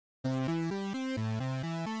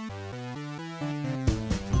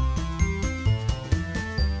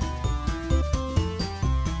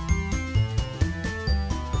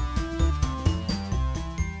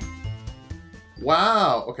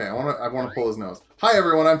Wow. Okay, I wanna pull his nose. Hi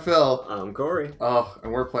everyone, I'm Phil. I'm Corey. Oh,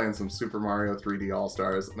 and we're playing some Super Mario 3D All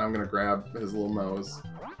Stars, and I'm gonna grab his little nose.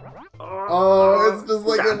 Oh, it's just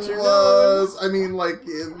like it was. I mean, like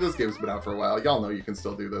this game's been out for a while. Y'all know you can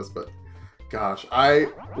still do this, but gosh,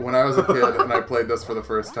 when I was a kid and I played this for the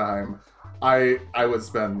first time, I would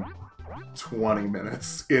spend 20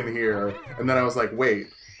 minutes in here, and then I was like, wait,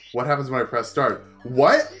 what happens when I press start?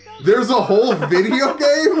 What? There's a whole video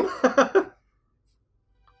game?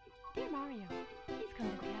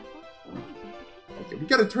 Okay, we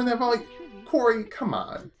gotta turn that volume. Corey, come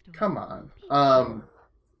on. Come on.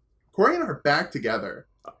 Corey and I are back together.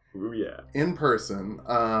 Ooh, yeah. In person.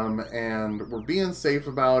 And we're being safe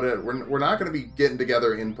about it. We're not gonna be getting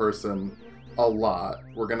together in person a lot.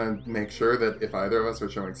 We're gonna make sure that if either of us are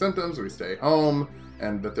showing symptoms, we stay home,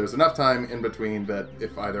 and that there's enough time in between that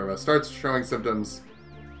if either of us starts showing symptoms,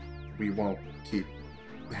 we won't keep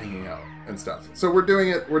hanging out and stuff. So we're doing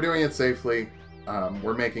it safely.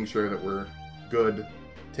 We're making sure that we're good,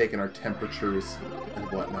 taking our temperatures and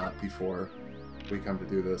whatnot before we come to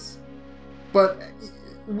do this. But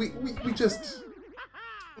we just,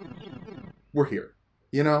 we're here,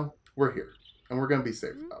 you know? We're here. And we're going to be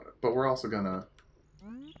safe about it. But we're also going to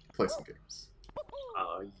play some games.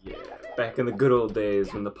 Oh, yeah. Back in the good old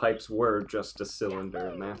days when the pipes were just a cylinder,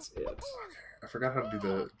 and that's it. Okay, I forgot how to do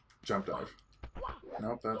the jump dive.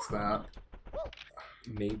 Nope, that's that.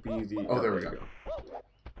 Maybe the... Oh, there we go.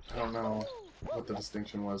 I don't know what the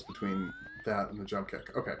distinction was between that and the jump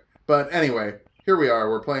kick. Okay. But anyway, here we are.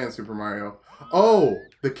 We're playing Super Mario. Oh!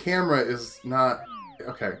 The camera is not...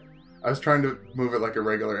 Okay. I was trying to move it like a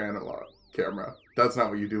regular analog camera. That's not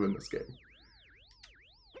what you do in this game.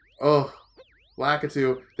 Oh,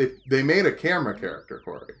 Lakitu. They made a camera character,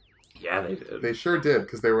 Corey. Yeah, they did. They sure did,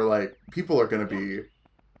 because they were like, people are going to be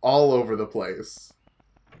all over the place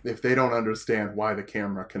if they don't understand why the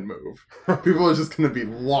camera can move. People are just going to be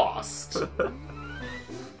lost.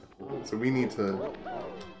 So we need to...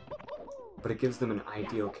 But it gives them an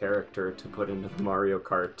ideal character to put into the Mario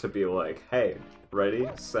Kart to be like, hey, ready,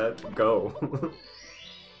 set, go.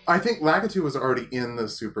 I think Lakitu was already in the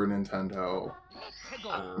Super Nintendo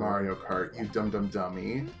Mario Kart, you dumb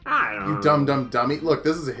dummy. I don't know. You dumb dummy. Look,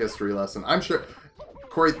 this is a history lesson. I'm sure...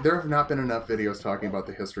 Corey, there have not been enough videos talking about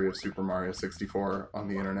the history of Super Mario 64 on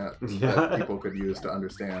the internet that people could use to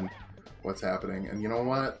understand what's happening. And you know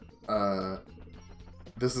what?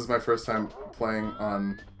 This is my first time playing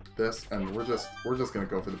on this, and we're just gonna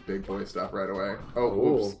go for the big boy stuff right away.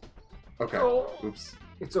 Oh, oops. Okay. Oh. Oops.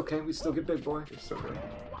 It's okay, we still get big boy. You're so good.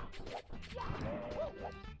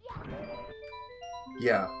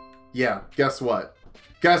 Yeah. Yeah. Guess what?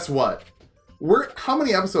 Guess what? How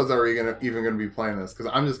many episodes are we even gonna be playing this?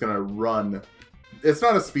 Because I'm just gonna run. It's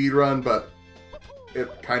not a speed run, but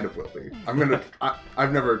it kind of will be.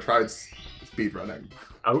 I've never tried speed running.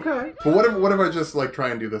 Okay. But what if I just like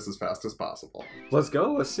try and do this as fast as possible? Let's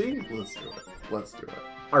go. Let's see. Let's do it. Let's do it.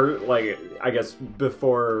 Or like, I guess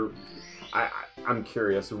before, I'm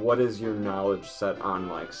curious. What is your knowledge set on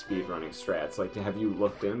like speedrunning strats? Like, have you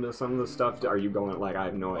looked into some of the stuff? Are you going like, I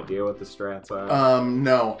have no idea what the strats are?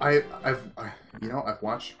 No. I've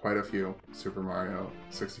watched quite a few Super Mario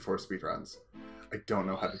 64 speedruns. I don't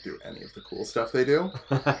know how to do any of the cool stuff they do,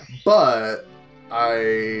 but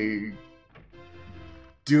I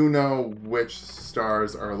do know which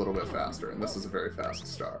stars are a little bit faster, and this is a very fast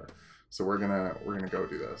star. So we're gonna go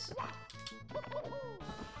do this.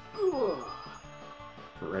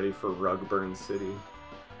 Ready for Rugburn City.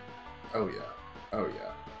 Oh yeah. Oh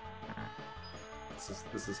yeah.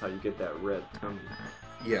 This is how you get that red tummy.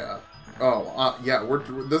 Yeah. Oh yeah.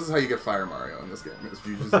 This is how you get Fire Mario in this game. Is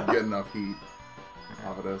you just get enough heat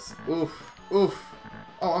off of this. Oof. Oof.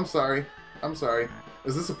 Oh, I'm sorry. I'm sorry.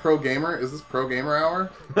 Is this a pro gamer? Is this pro gamer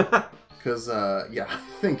hour? Because yeah, I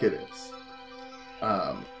think it is.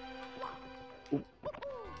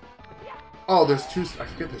 Oh, there's two. I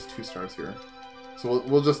forget there's 2 stars here. So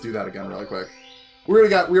we'll just do that again really quick. We already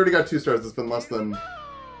got 2 stars. It's been less than...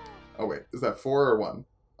 Oh wait, is that 4 or 1?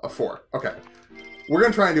 4. Okay. We're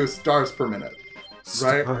gonna try and do stars per minute.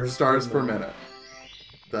 Right? Stars per minute.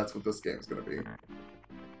 That's what this game's gonna be.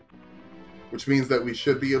 Which means that we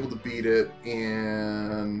should be able to beat it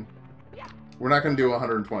in... We're not gonna do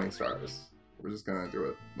 120 stars. We're just gonna do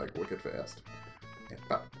it like wicked fast. And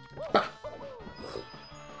bah, bah.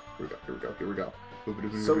 Here we go.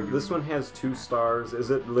 So this one has 2 stars.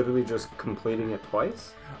 Is it literally just completing it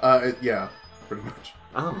twice? Yeah, pretty much.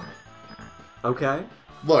 Oh. Okay.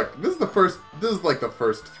 Look, this is like the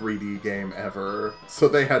first 3D game ever, so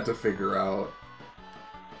they had to figure out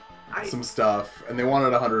some stuff, and they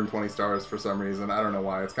wanted 120 stars for some reason. I don't know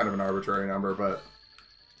why. It's kind of an arbitrary number, but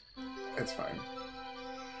it's fine.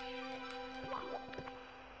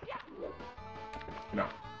 No,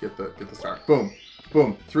 get the star. Boom,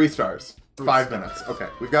 boom, 3 stars. 5 minutes. Okay,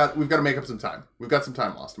 we've got to make up some time. We've got some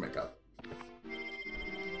time lost to make up.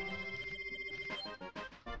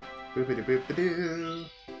 Boopity-boopity-doo.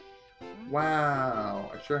 Wow,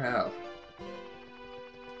 I sure have.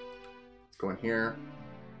 Let's go in here.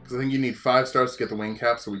 Because I think you need 5 stars to get the wing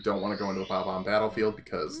cap, so we don't want to go into the Bob-omb battlefield,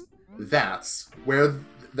 because that's where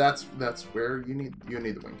you need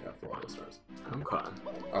the wing cap for all those stars. Okay.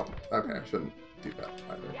 Oh, okay, I shouldn't do that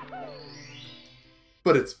either.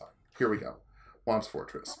 But it's fine. Here we go. Womp's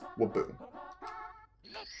Fortress. Waboom.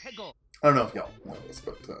 I don't know if y'all know this,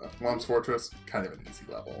 but Womp's Fortress, kind of an easy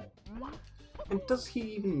level. And does he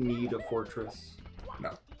even need a fortress?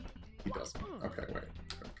 No, he doesn't. Okay, wait.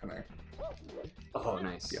 Can I? Oh,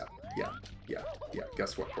 nice. Yeah.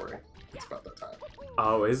 Guess what, Corey? It's about that time.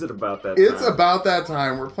 Oh, is it about that time? It's about that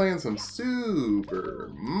time. We're playing some Super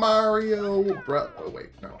Mario Bros. Oh, wait,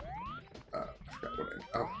 no. I forgot what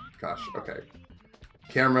oh, gosh, okay.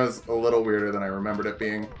 Camera's a little weirder than I remembered it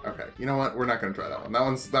being. Okay, you know what? We're not gonna try that one. That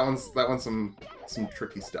one's some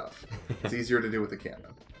tricky stuff. It's easier to do with the Canon,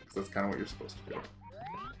 because that's kind of what you're supposed to do.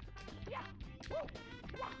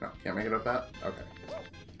 No, can't make it up that? Okay.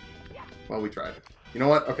 Well, we tried. You know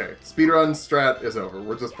what? Okay, speedrun strat is over.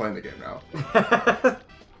 We're just playing the game now.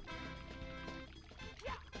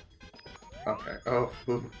 Okay. Oh,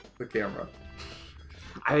 the camera.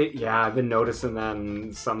 I've been noticing that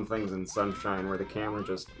in some things in Sunshine where the camera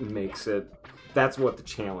just makes it. That's what the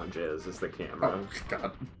challenge is the camera. Oh,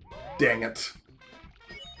 God. Dang it.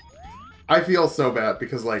 I feel so bad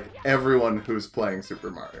because, like, everyone who's playing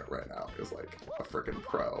Super Mario right now is, like, a freaking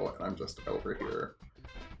pro, and I'm just over here.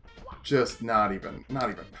 Just not even.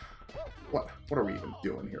 What are we even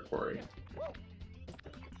doing here, Corey?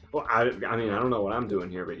 Well, I mean, I don't know what I'm doing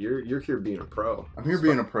here, but you're here being a pro. I'm here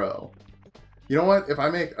being a pro. You know what? If I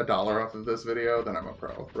make $1 off of this video, then I'm a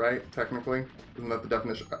pro, right? Technically, isn't that the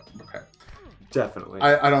definition? Okay. Definitely.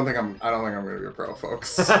 I don't think I'm gonna be a pro,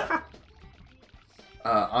 folks.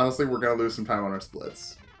 Honestly, we're gonna lose some time on our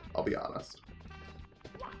splits. I'll be honest.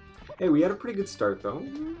 Hey, we had a pretty good start, though.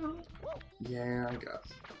 Yeah, I guess.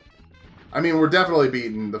 I mean, we're definitely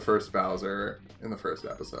beating the first Bowser in the first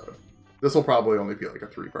episode. This will probably only be like a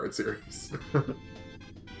 3-part series.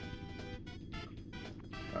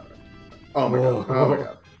 Oh my god. Oh my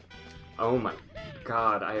god. Oh my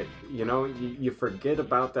god. You forget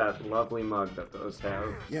about that lovely mug that those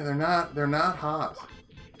have. Yeah, they're not hot.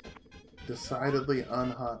 Decidedly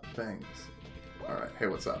unhot things. Alright, hey,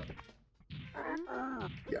 what's up?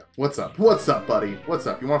 Yeah, what's up? What's up, buddy? What's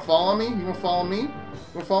up? You wanna follow me? You wanna follow me? You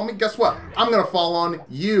wanna follow me? Guess what? I'm gonna fall on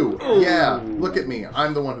you! Ooh. Yeah, look at me.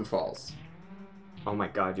 I'm the one who falls. Oh my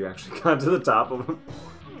god, you actually got to the top of him.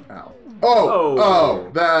 Ow.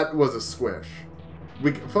 Oh, that was a squish.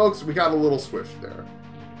 Folks, we got a little squish there.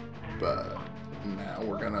 But now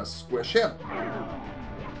we're gonna squish him.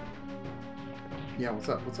 Yeah, what's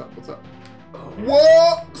up? Oh.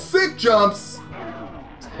 Whoa! Sick jumps!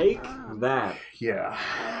 Take that. Yeah.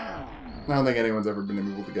 I don't think anyone's ever been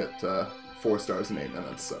able to get 4 stars in 8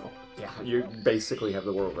 minutes, so. Yeah, you basically have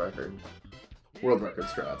the world record. World record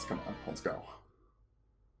strats, come on, let's go.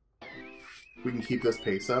 We can keep this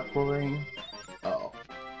pace up, Corey. Oh,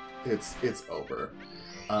 it's over.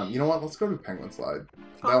 You know what? Let's go to Penguin Slide.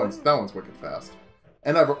 That one's wicked fast.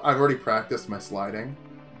 And I've already practiced my sliding,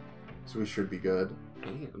 so we should be good.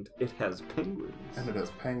 And it has penguins. And it has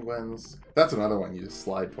penguins. That's another one. You just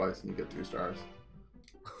slide twice and you get 2 stars.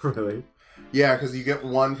 Really? Yeah, because you get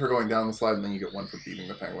 1 for going down the slide, and then you get 1 for beating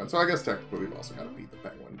the penguin. So I guess technically we've also got to beat the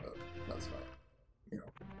penguin, but that's fine. You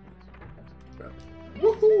know.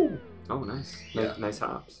 Woohoo! Oh, nice. Yeah. Nice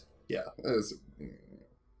hops. Yeah, it was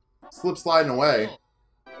slip sliding away.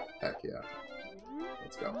 Heck yeah.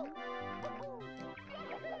 Let's go.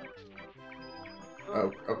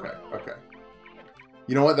 Oh, okay.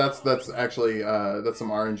 You know what? That's actually that's some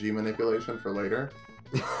RNG manipulation for later.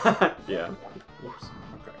 Yeah. Oops.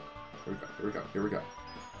 Okay. Here we go.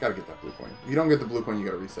 Gotta get that blue coin. If you don't get the blue coin, you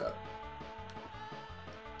gotta reset.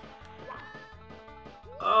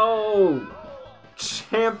 Oh!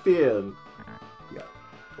 Champion! Yeah.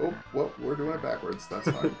 Oh, well, we're doing it backwards.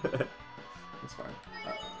 That's fine. That's fine.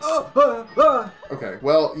 Okay,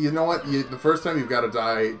 well, you know what? The first time you've got to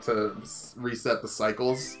die to reset the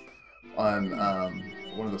cycles on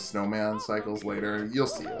one of the snowman cycles later. You'll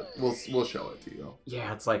see it. We'll show it to you.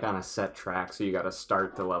 Yeah, it's like on a set track, so you got to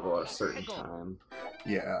start the level at a certain time.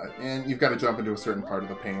 Yeah, and you've got to jump into a certain part of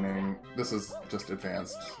the painting. This is just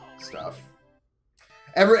advanced stuff.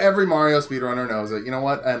 Every Mario speedrunner knows it. You know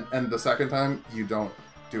what? And the second time, you don't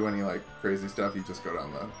do any like crazy stuff. You just go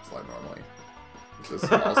down the slide normally. Which is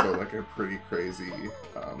also like a pretty crazy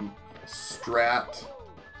strat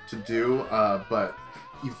to do. But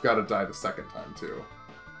you've got to die the second time too,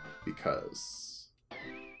 because.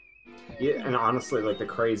 Yeah, and honestly, like the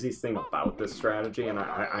craziest thing about this strategy, and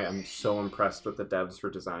I am so impressed with the devs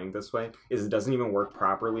for designing this way, is it doesn't even work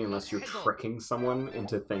properly unless you're tricking someone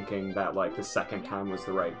into thinking that like the second time was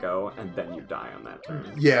the right go, and then you die on that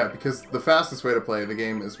turn. Yeah, because the fastest way to play the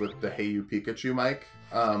game is with the Hey You Pikachu mic,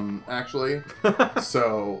 actually.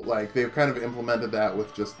 So like they've kind of implemented that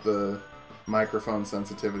with just the microphone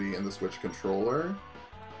sensitivity in the Switch controller.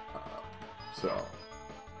 So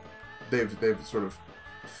they've sort of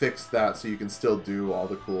fixed that so you can still do all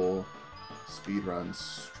the cool speedrun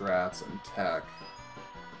strats and tech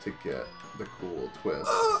to get the cool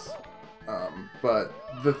twists. But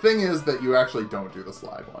the thing is that you actually don't do the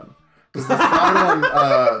slide one. Because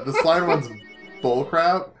the slide one's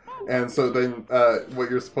bullcrap. And so then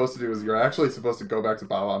what you're supposed to do is you're actually supposed to go back to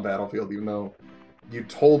Bob-omb Battlefield even though you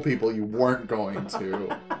told people you weren't going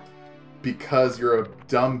to. Because you're a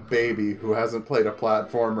dumb baby who hasn't played a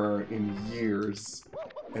platformer in years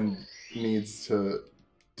and needs to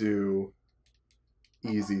do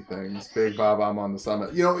easy things. Big Bob-omb on the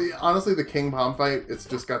summit. You know, honestly, the King Bomb fight, it's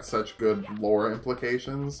just got such good lore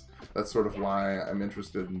implications. That's sort of why I'm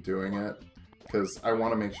interested in doing it. Because I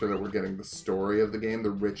want to make sure that we're getting the story of the game,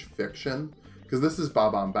 the rich fiction. Because this is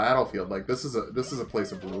Bob-omb Battlefield. Like, this is a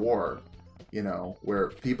place of war, you know, where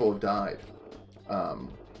people have died.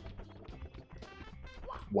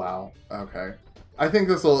 Wow. Okay. I think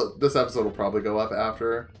this episode will probably go up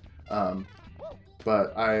after.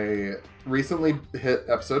 But I recently hit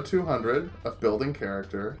episode 200 of building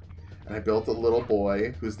character, and I built a little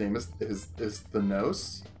boy whose name is the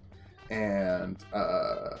Nose, and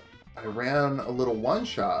I ran a little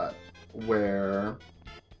one-shot where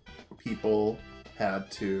people had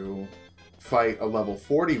to fight a level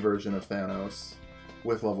 40 version of Thanos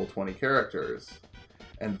with level 20 characters,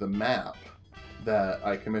 and the map that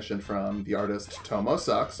I commissioned from the artist Tomo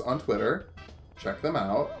Sucks on Twitter. Check them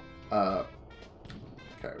out.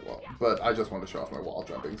 Okay, well, but I just want to show off my wall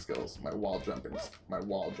jumping skills. My wall jumping skills.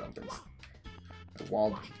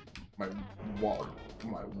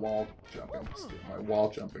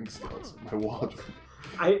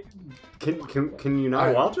 Can you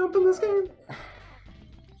not wall jump in this game?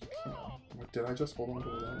 Did I just hold on to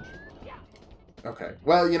a ledge? Okay.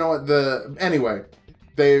 Well, you know what? Anyway,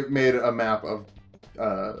 they made a map of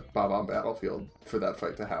Bob-omb Battlefield for that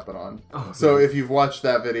fight to happen on. Oh, so if you've watched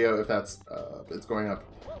that video, if that's it's going up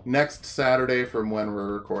next Saturday from when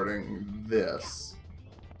we're recording this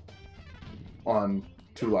on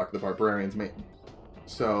Tulok the Barbarian's mate.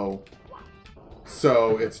 So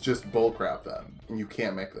it's just bullcrap then, and you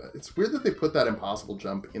can't make that. It's weird that they put that impossible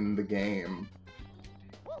jump in the game,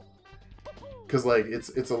 because like it's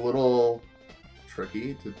a little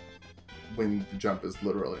tricky to when the jump is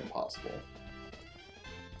literally impossible.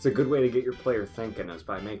 It's a good way to get your player thinking is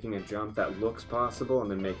by making a jump that looks possible and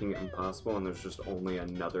then making it impossible, and there's just only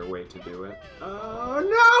another way to do it. Oh no!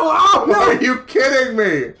 Oh no! Are you kidding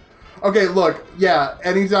me? Okay, look, yeah,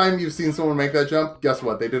 anytime you've seen someone make that jump, guess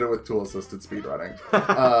what? They did it with tool-assisted speedrunning.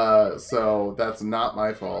 So that's not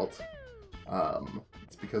my fault.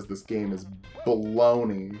 It's because this game is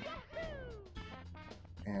baloney.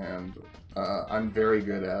 And I'm very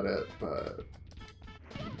good at it, but...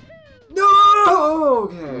 No!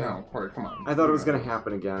 Okay. No, Corey, come on. I thought it was going to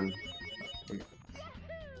happen again.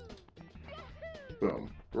 Boom.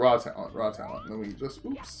 Raw talent. And then we just,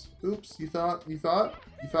 oops, you thought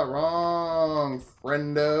wrong,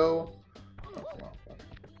 friendo. Oh, well,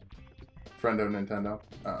 friendo Nintendo.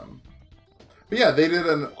 But yeah, they did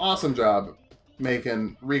an awesome job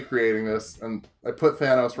recreating this, and I put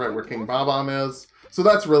Thanos right where King Bob-omb is. So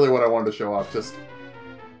that's really what I wanted to show off, just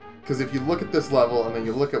because if you look at this level and then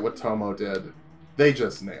you look at what Tomo did, they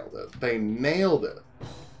just nailed it. They nailed it.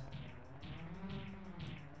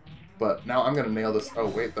 But now I'm going to nail this. Oh,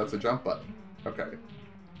 wait, that's a jump button. Okay.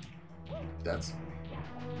 That's...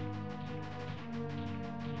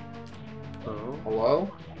 Oh.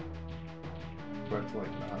 Hello? Do I have to,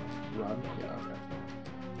 like, not run? Yeah, okay.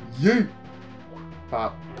 Yeet!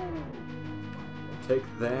 Pop. Take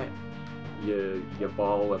that, you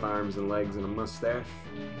ball with arms and legs and a mustache.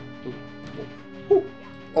 Ooh. Ooh.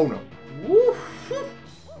 Oh, no. Woo.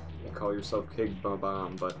 You call yourself King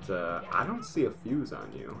Bob-omb, but I don't see a fuse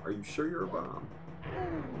on you. Are you sure you're a bomb?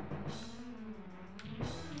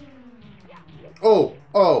 Oh!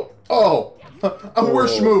 We're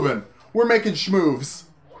schmoovin'. We're making schmoves.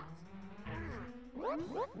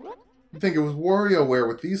 You think it was WarioWare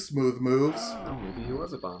with these smooth moves? Oh, maybe he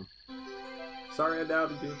was a bomb. Sorry I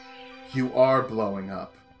doubted you. You are blowing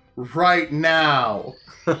up. Right now!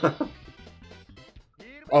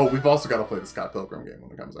 Oh, we've also got to play the Scott Pilgrim game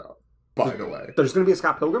when it comes out. By the way. There's going to be a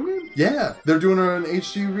Scott Pilgrim game? Yeah, they're doing an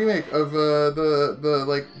HD remake of the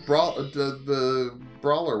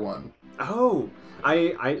Brawler one. Oh,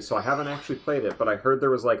 so I haven't actually played it, but I heard there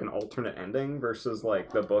was like an alternate ending versus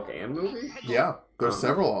like the book and movie. Yeah, there's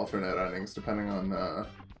several alternate endings depending on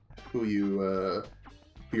who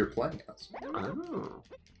you're playing as. Oh.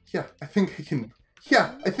 Yeah, I think I can.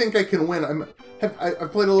 Yeah, I think I can win.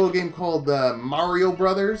 I've played a little game called Mario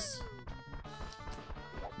Brothers.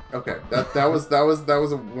 Okay, that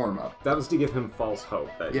was a warm up. That was to give him false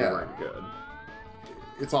hope that you weren't good.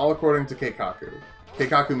 It's all according to Keikaku.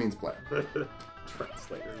 Keikaku means play.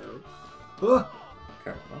 Translator note.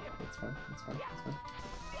 Okay, well, that's fine. That's fine.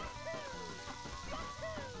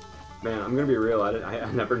 Man, I'm gonna be real.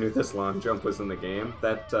 I never knew this long jump was in the game.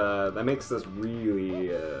 That makes this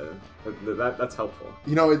really that's helpful.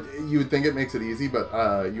 You know, you would think it makes it easy, but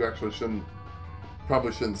you actually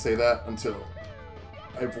probably shouldn't say that until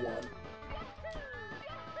I've won.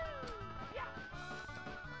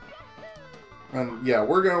 And yeah,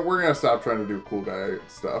 we're gonna stop trying to do cool guy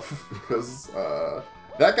stuff because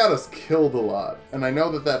that got us killed a lot. And I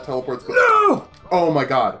know that teleports. No! Oh my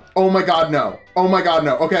god! Oh my god! No! Oh my god!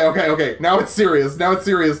 No! Okay. Now it's serious. Now it's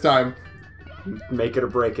serious time. Make it or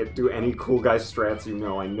break it. Do any cool guy strats you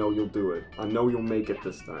know. I know you'll do it. I know you'll make it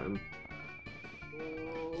this time.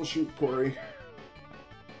 Oh, shoot, Corey.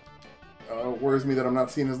 Worries me that I'm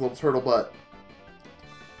not seeing his little turtle butt.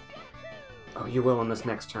 Oh, you will on this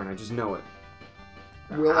next turn. I just know it.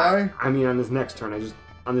 Will I? I mean, on this next turn, I just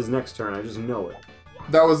know it.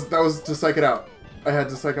 That was to psych it out. I had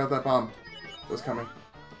to psych out that bomb. It was coming.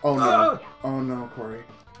 Oh no! Oh no, Corey!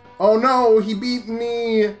 Oh no! He beat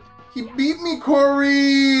me! He beat me,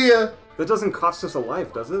 Corey! That doesn't cost us a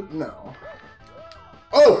life, does it? No.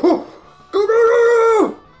 Oh!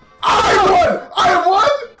 Go! I have won!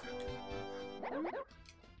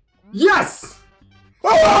 Yes!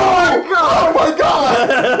 Oh my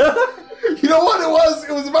god! You know what it was?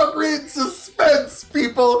 It was about creating suspense,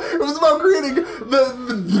 people. It was about creating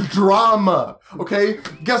the drama. Okay?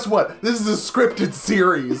 Guess what? This is a scripted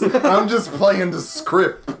series. I'm just playing the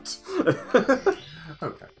script.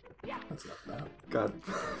 Okay. That's enough of that.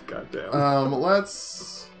 God damn.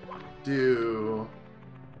 Let's do...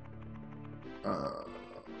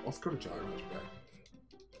 let's go to Jolly Roger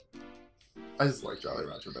Bay. I just like Jolly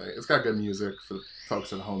Roger Bay. It's got good music for the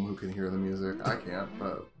folks at home who can hear the music. I can't,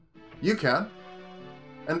 but you can.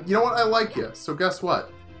 And you know what? I like you. So guess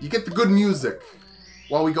what? You get the good music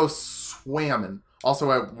while we go swimming. Also,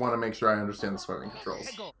 I want to make sure I understand the swimming controls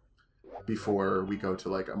before we go to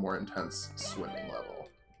like a more intense swimming level.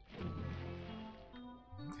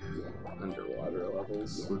 Underwater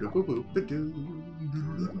levels.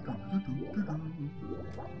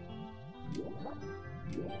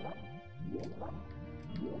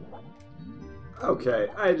 Okay,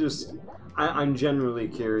 I'm generally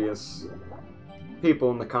curious.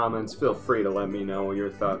 People in the comments, feel free to let me know your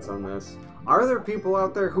thoughts on this. Are there people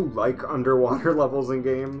out there who like underwater levels in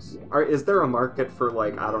games? Is there a market for,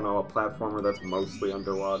 like, I don't know, a platformer that's mostly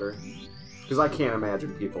underwater? Because I can't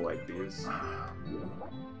imagine people like these.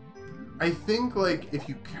 I think, like, if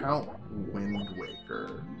you count Wind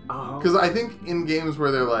Waker... Oh. Because I think in games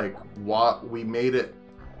where they're like, we made it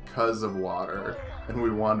because of water, and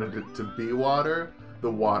we wanted it to be water,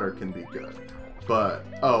 the water can be good. But,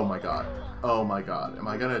 oh my god, am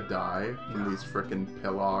I gonna die from these frickin'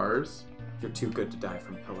 pillars? You're too good to die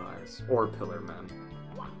from pillars. Or pillar men.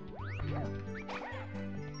 Is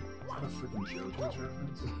that a frickin' JoJo's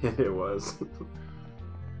reference? It was.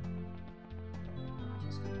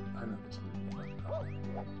 I know this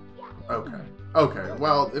one. Okay,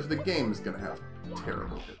 well, if the game is gonna have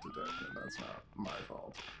terrible hit detection, that's not my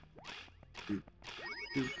fault.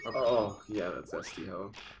 Okay. Oh, yeah, that's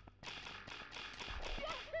STO.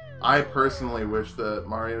 I personally wish that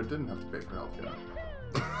Mario didn't have to pay for healthcare.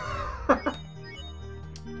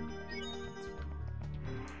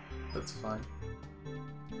 That's fine.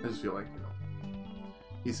 I just feel like, you know,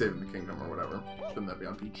 he's saving the kingdom or whatever. Shouldn't that be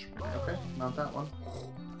on Peach? Okay, not that one.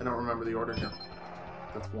 I don't remember the order here.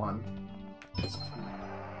 That's one. That's two.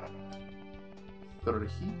 Three?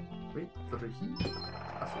 Wait, three?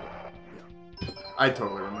 I forgot. Yeah. I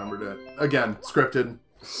totally remembered it. Again, scripted.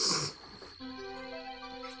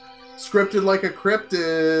 Scripted like a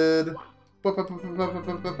cryptid.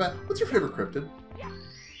 What's your favorite cryptid?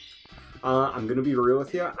 I'm gonna be real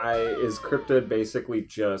with you. Is cryptid basically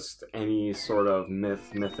just any sort of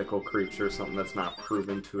mythical creature, something that's not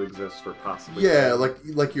proven to exist or possibly? Yeah,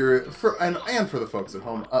 like your and for the folks at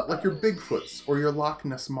home, like your Bigfoots or your Loch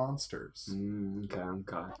Ness monsters. Okay.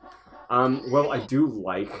 Well, I do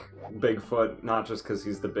like Bigfoot, not just because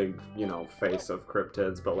he's the big, face of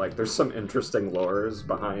cryptids, but like there's some interesting lores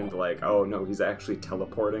behind like, oh no, he's actually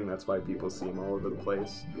teleporting. That's why people see him all over the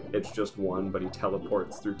place. It's just one, but he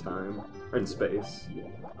teleports through time and space.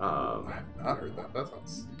 I've not heard that. That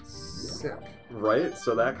sounds sick. Right?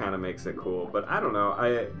 So that kind of makes it cool. But I don't know.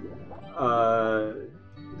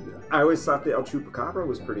 I always thought the El Chupacabra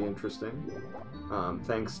was pretty interesting.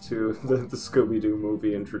 Thanks to the Scooby-Doo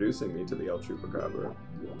movie introducing me to the El Chupacabra.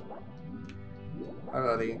 Hi,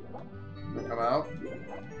 buddy. Come out?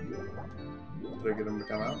 Did I get him to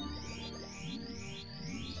come out?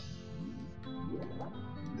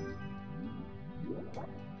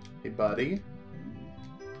 Hey, buddy.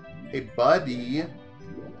 Hey, buddy.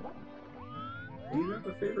 Do you have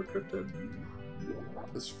a favorite cryptid?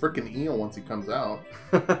 This frickin' eel once he comes out.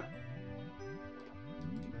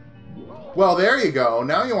 Well, there you go.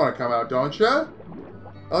 Now you want to come out, don't you? I'll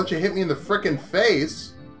let you hit me in the frickin'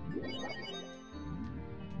 face.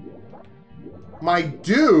 My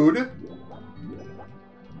dude!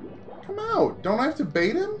 Come out. Don't I have to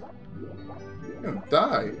bait him? You're gonna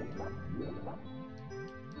die.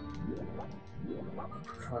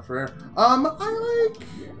 For air. I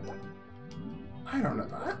don't know.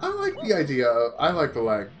 I like the idea of, I like the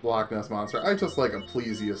Loch Ness Monster. I just like a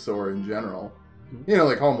plesiosaur in general. You know,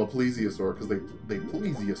 they call them a plesiosaur because they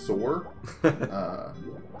plesiosaur.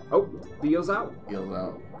 Oh, the eel's out. Eel's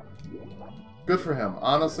out. Good for him.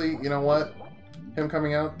 Honestly, you know what? Him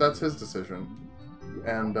coming out, that's his decision.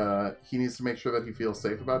 And he needs to make sure that he feels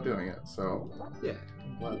safe about doing it. So, yeah.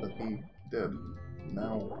 I'm glad that he did.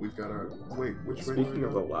 Now we've got to wait. Which way? Speaking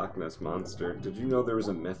of the Loch Ness Monster, did you know there was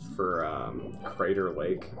a myth for Crater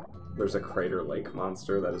Lake? There's a Crater Lake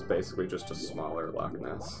monster that is basically just a smaller Loch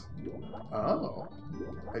Ness. Oh,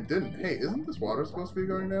 I didn't. Hey, isn't this water supposed to be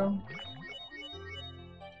going down?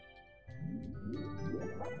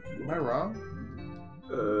 Am I wrong?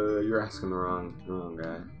 You're asking the wrong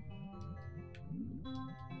guy.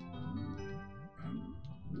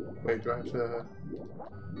 Wait, do I have to?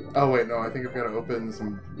 Oh wait, no. I think I've got to open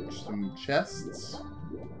some chests.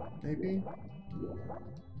 Maybe.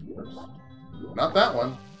 First. Not that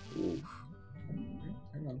one. Oof.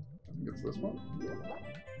 Hang on. I think it's this one.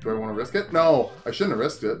 Do I want to risk it? No, I shouldn't have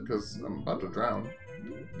risked it because I'm about to drown.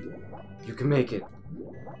 You can make it.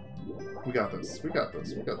 We got this. We got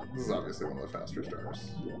this. We got. This is obviously one of the faster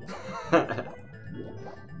starters.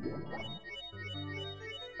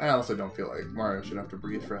 I honestly don't feel like Mario should have to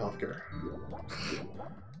breathe for healthcare.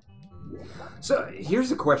 So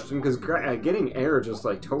here's a question, because getting air just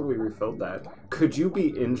like totally refilled that. Could you be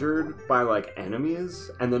injured by like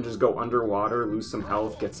enemies and then just go underwater, lose some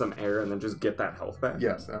health, get some air, and then just get that health back?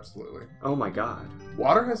 Yes, absolutely. Oh my god.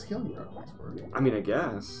 Water has healing properties for it. I mean, I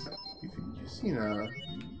guess. You've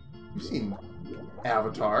seen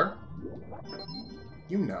Avatar.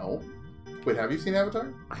 You know. Wait, have you seen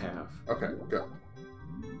Avatar? I have. Okay, good.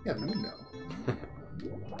 Yeah, then you know.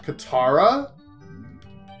 Katara?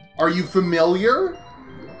 Are you familiar?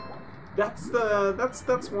 That's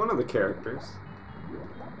one of the characters.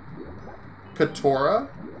 Katora?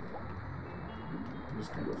 I'm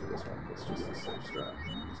just gonna go for this one. It's just a safe strat.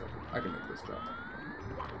 I can make this jump.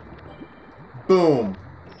 Boom!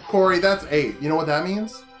 Corey, that's 8. You know what that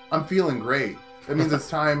means? I'm feeling great. That means it's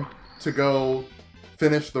time to go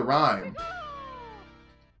finish the rhyme.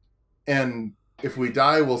 And if we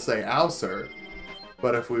die, we'll say, "Ow, sir."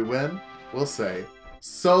 But if we win, we'll say,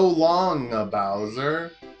 "So long,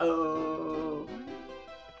 Bowser." Oh.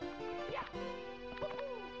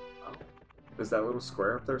 Is that little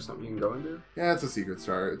square up there something you can go into? Yeah, it's a secret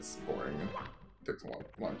star. It's boring. It takes a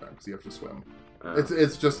long time because you have to swim.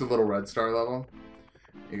 It's just a little red star level.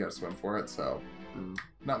 You gotta swim for it, so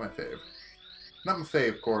not my fave. Not my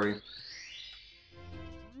fave, Corey.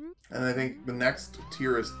 And I think the next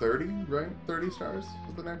tier is 30, right? 30 stars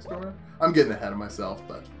with the next door. I'm getting ahead of myself,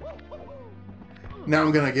 but now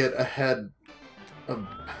I'm gonna get ahead of.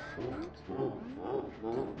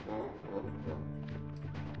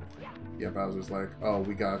 Yeah, Bowser's like, "Oh,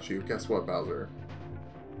 we got you." Guess what, Bowser?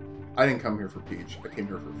 I didn't come here for Peach. I came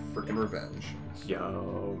here for frickin' revenge.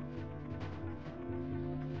 Yo.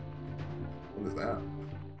 What is that?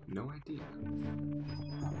 No idea.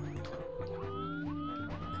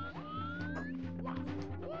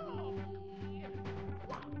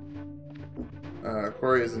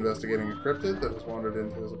 Corey is investigating a cryptid that has wandered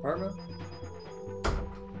into his apartment.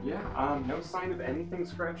 Yeah, no sign of anything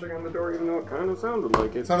scratching on the door, even though it kind of sounded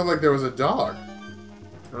like it. It sounded like there was a dog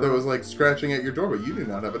that was like scratching at your door, but you do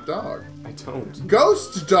not have a dog. I don't.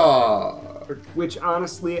 Ghost dog! Which,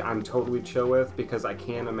 honestly, I'm totally chill with, because I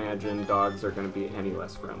can't imagine dogs are going to be any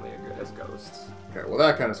less friendly as ghosts. Okay, well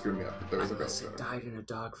that kind of screwed me up, that there was a ghost Unless it dog. died in a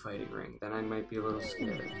dog fighting ring, then I might be a little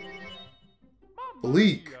scared.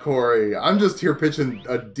 Bleak, Corey. I'm just here pitching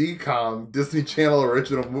a DCOM Disney Channel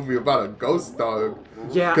original movie about a ghost dog.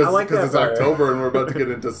 Yeah, I like that. Because it's October and we're about to get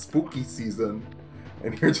into spooky season.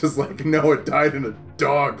 And you're just like, no, it died in a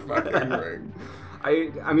dog fighting ring.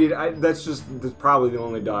 I mean, that's probably the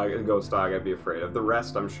only ghost dog I'd be afraid of. The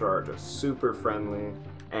rest, I'm sure, are just super friendly.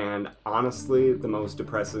 And honestly, the most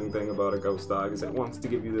depressing thing about a ghost dog is it wants to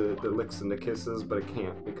give you the licks and the kisses, but it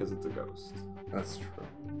can't because it's a ghost. That's true.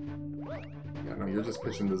 Yeah, no, you're just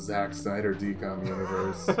pitching the Zack Snyder DCOM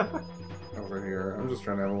universe over here. I'm just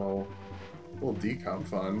trying to have a little DCOM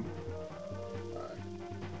fun.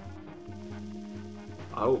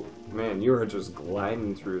 Oh, man, you are just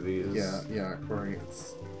gliding through these. Yeah, Corey,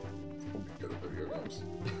 it's we'll be good at video games.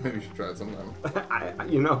 Maybe you should try it sometime. I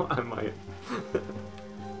might. I'm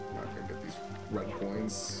not gonna get these red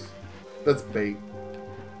coins. That's bait.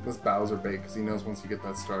 That's Bowser bait, because he knows once you get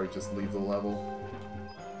that star, you just leave the level.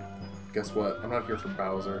 Guess what? I'm not here for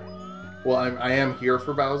Bowser. Well, I am here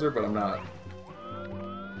for Bowser, but I'm not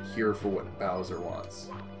here for what Bowser wants.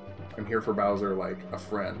 I'm here for Bowser like a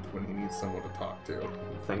friend when he needs someone to talk to.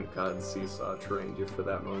 Thank God Seesaw trained you for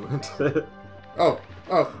that moment. Oh,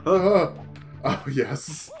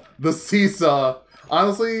 yes. The Seesaw.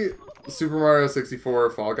 Honestly, Super Mario 64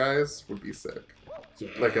 Fall Guys would be sick. Yeah.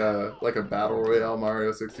 Like a Battle Royale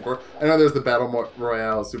Mario 64. I know there's the Battle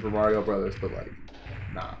Royale Super Mario Brothers, but like,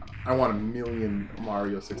 nah. I want 1,000,000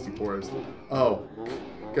 Mario 64s. Oh,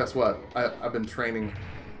 guess what? I've been training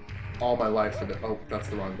all my life for that. Oh, that's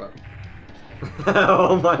the wrong button.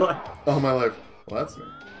 All my life. All my life. Well, that's me.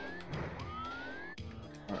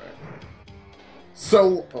 Alright.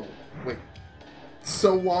 So, oh, wait.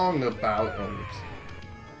 So long about,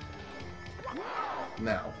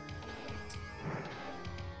 now.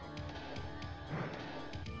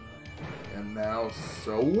 And now,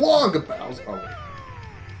 so long about, oh, wait.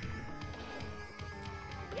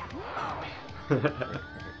 Okay,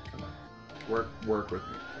 come on. Work with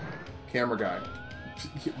me. Camera guy.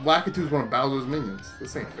 Lakitu's one of Bowser's minions.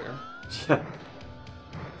 This ain't fair. Yeah.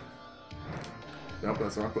 Nope,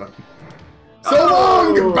 that's the wrong button. So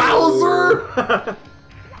long, Bowser!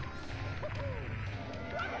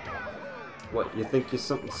 What, you think you're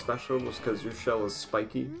something special just because your shell is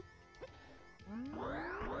spiky?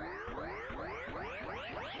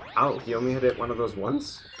 Ow, he only hit it one of those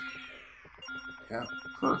once? Yeah.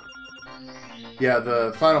 Huh. Yeah,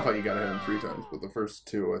 the final fight you gotta hit him 3 times, but the first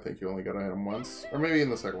 2 I think you only gotta hit him once. Or maybe in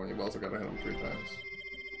the second one you've also gotta hit him 3 times.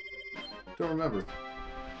 Don't remember.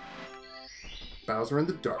 Bowser in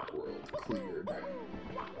the Dark World cleared.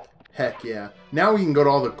 Heck yeah. Now we can go to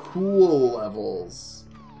all the cool levels.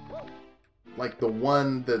 Like the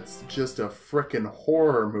one that's just a frickin'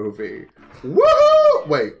 horror movie. Woohoo!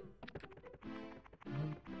 Wait.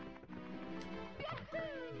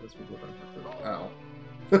 Ow.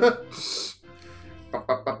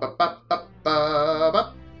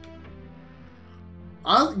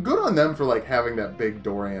 Good on them for like having that big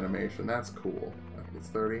door animation. That's cool. I think it's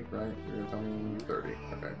 30, right? You're gonna tell me 30.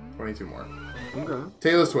 Okay, 22 more. Okay.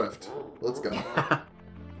 Taylor Swift. Let's go. I'm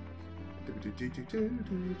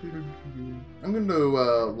gonna do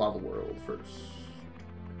Lava World first.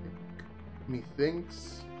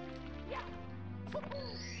 Methinks.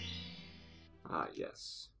 Ah,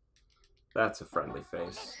 yes. That's a friendly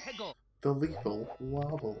face. The Lethal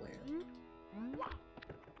Lava Land.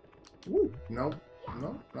 Ooh, no,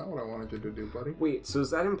 not what I wanted you to do, buddy. Wait, so is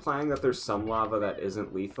that implying that there's some lava that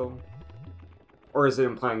isn't lethal? Or is it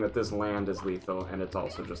implying that this land is lethal and it's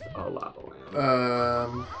also just a lava land? I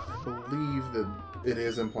believe that it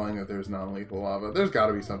is implying that there's non-lethal lava. There's got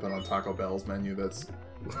to be something on Taco Bell's menu that's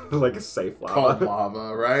like a safe lava. called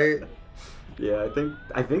lava, right? Yeah,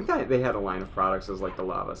 I think that they had a line of products as like the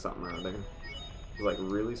lava something around there. It's like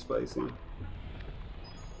really spicy.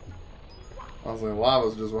 Honestly,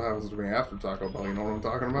 lava's just what happens to me after Taco Bell. You know what I'm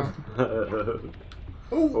talking about?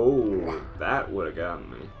 Oh, that would have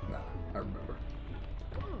gotten me. Nah, I remember.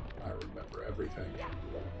 I remember everything.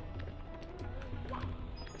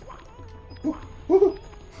 Ooh, woo-hoo.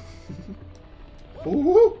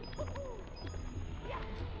 Ooh.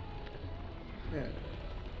 Yeah.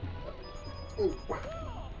 Ooh.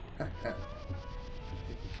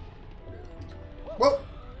 Whoa.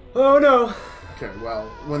 Oh no. Okay, well,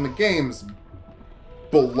 when the game's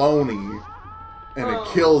baloney, and it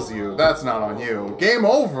kills you. That's not on you. Game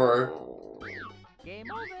over. Game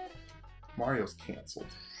over. Mario's canceled.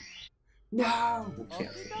 No. We'll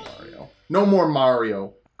cancel Mario. No more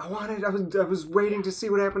Mario. I was waiting to see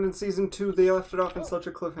what happened in season 2. They left it off in such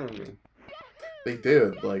a cliffhanger. They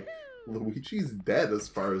did. Like, Luigi's dead as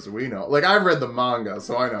far as we know. Like, I've read the manga,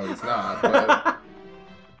 so I know he's not. But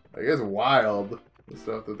like, it's wild, the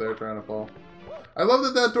stuff that they're trying to pull. I love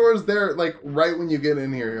that that door is there, like, right when you get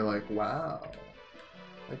in here, you're like, wow.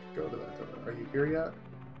 I could go to that door. Are you here yet?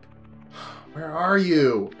 Where are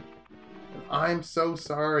you? And I'm so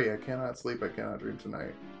sorry. I cannot sleep. I cannot dream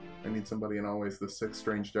tonight. I need somebody, and always the sick,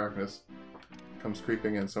 strange darkness comes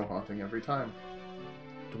creeping in, so haunting every time.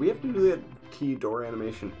 Do we have to do that key door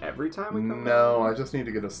animation every time we come No, I just need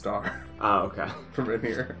to get a star Oh, okay. from in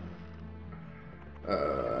here.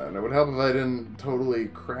 And it would help if I didn't totally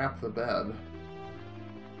crap the bed.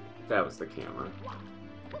 That was the camera.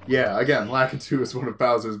 Yeah, again, Lakitu is one of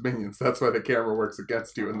Bowser's minions. That's why the camera works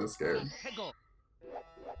against you in this game.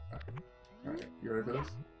 Alright, you ready for this?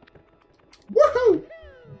 Woohoo!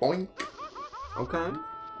 Boink! Okay.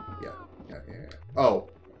 Yeah. Oh!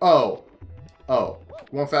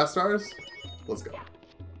 You want fast stars? Let's go.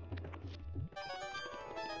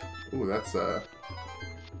 Ooh, that's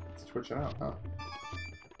it's twitching out, huh?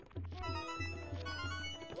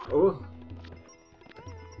 Oh.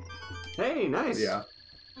 Hey, nice. Yeah.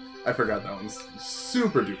 I forgot that one's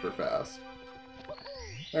super duper fast.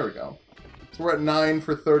 There we go. So we're at 9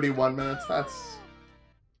 for 31 minutes. That's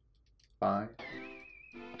fine.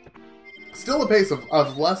 Still a pace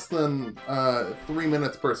of less than 3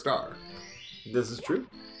 minutes per star. This is true.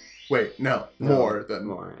 Wait, no, more than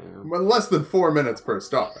more. Yeah. well, less than 4 minutes per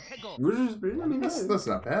star. Which is, I mean, That's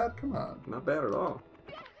not bad. Come on. not bad at all.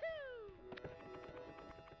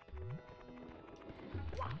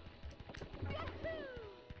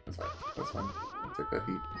 That's fine. That's fine. I'll take that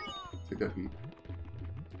heat. Take that heat.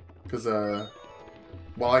 Because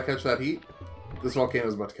while I catch that heat, this volcano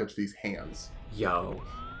is about to catch these hands. Yo.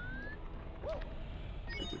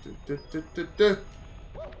 Okay.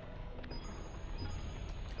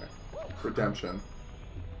 Redemption.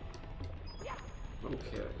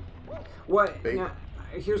 Okay. What? Bait. Now,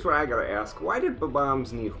 here's what I gotta ask. Why did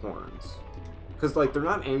Bob-ombs need horns? Because, like, they're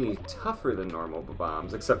not any tougher than normal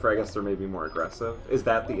Bob-ombs, except for, I guess, they're maybe more aggressive. Is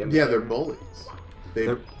that the indicator? Yeah, they're bullies.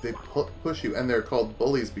 They push you, and they're called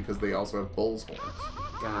bullies because they also have bull's horns.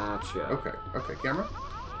 Gotcha. Okay, camera?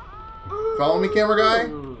 Follow me, camera guy?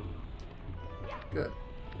 Good.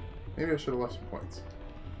 Maybe I should have left some points.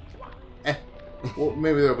 Well,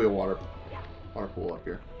 maybe there'll be a water pool up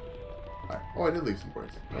here. Right. Oh, I did leave some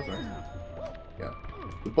points. That's nice. Yeah.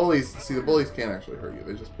 The bullies can't actually hurt you.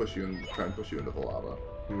 They just push you and try and push you into the lava.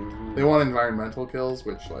 Mm-hmm. They want environmental kills,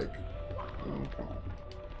 which, like, come on.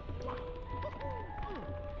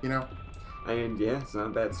 You know? I mean, yeah, it's not a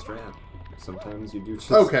bad strat. Sometimes you do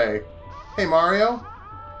just... Okay. Hey, Mario?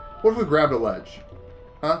 What if we grabbed a ledge?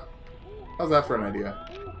 Huh? How's that for an idea?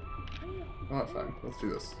 Oh, that's fine. Let's do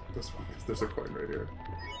this. This one, because there's a coin right here.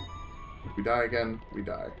 If we die again, we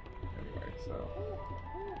die. Anyway, so...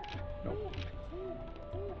 Nope.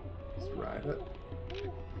 Just ride it.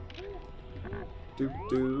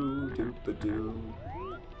 Doop-doo, doop-a-doo.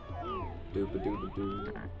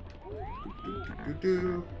 Doop-a-doo-ba-doo.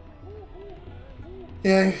 Do-do-do-do-do.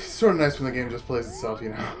 Yeah, it's sort of nice when the game just plays itself, you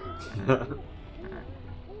know.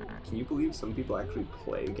 Can you believe some people actually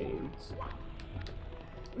play games?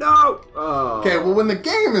 No! Oh. Okay, well, when the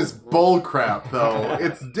game is bullcrap, though,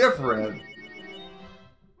 it's different.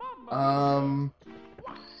 Okay,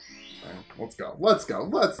 let's go. Let's go.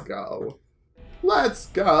 Let's go. Let's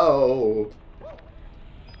go.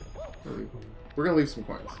 We're gonna leave some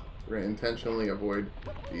coins. We're gonna intentionally avoid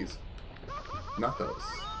these. Not those.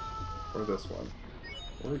 Or this one.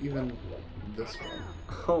 Or even this one.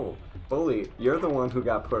 Oh, Bully, you're the one who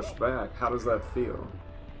got pushed back. How does that feel?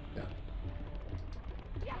 Yeah.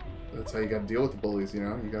 That's how you gotta deal with the bullies, you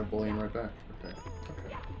know? You gotta bully them right back. Okay.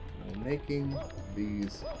 Okay. We're making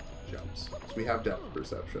these jumps. So we have depth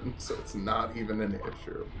perception, so it's not even an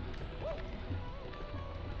issue.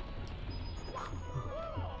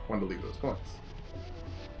 Wanted to leave those coins.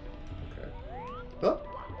 Okay. Oh!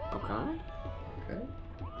 Okay. Okay.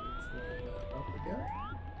 Let's line that up again.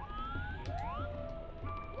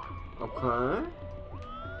 Okay.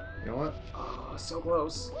 You know what? Oh, so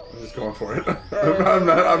close. I'm just going for it. I'm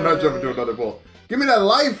not jumping to another bowl. Give me that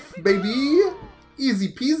life, baby!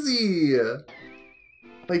 Easy peasy!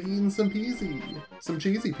 Like eating some peasy. Some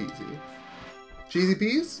cheesy peasy. Cheesy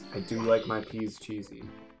peas? I do like my peas cheesy.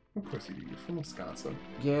 Of course you do. You're from Wisconsin.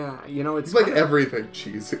 Yeah, you know, It's like everything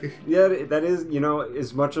cheesy. Yeah, that is, you know,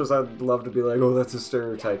 as much as I'd love to be like, oh, that's a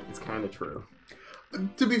stereotype, it's kind of true.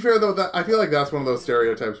 To be fair, though, I feel like that's one of those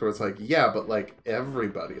stereotypes where it's like, yeah, but, like,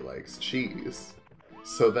 everybody likes cheese.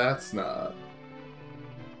 So that's not...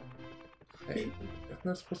 Hey, isn't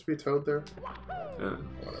there supposed to be a toad there? Yeah.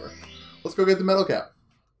 Whatever. Let's go get the metal cap.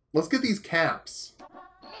 Let's get these caps.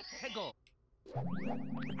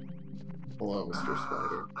 Hello, Mr.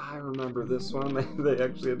 Spider. I remember this one. They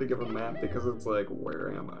actually had to give a map because it's like,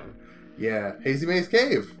 where am I? Yeah, Hazy Maze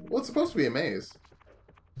Cave. Well, it's supposed to be a maze.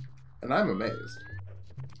 And I'm amazed.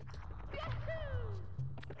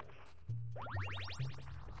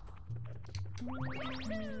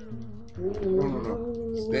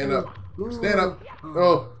 No. Stand up. Stand up.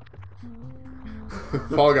 Oh.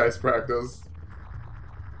 Fall Guys practice.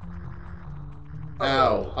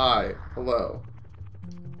 Ow. Hi. Hello.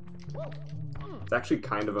 It's actually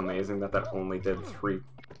kind of amazing that only did 3,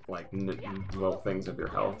 like, little things of your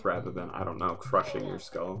health rather than, I don't know, crushing your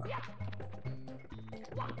skull.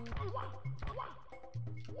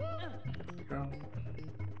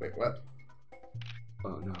 Wait, what?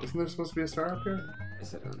 Oh, no. Isn't there supposed to be a star up here?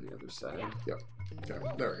 Is it on the other side? Yep. Okay,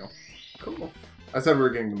 there we go. Cool. I said we were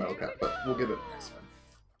getting the metal cap, but we'll get it next time.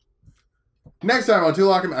 Next time on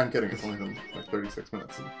Tulok, I'm kidding. It's only been like 36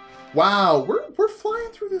 minutes. Wow, we're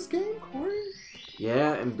flying through this game, Corey.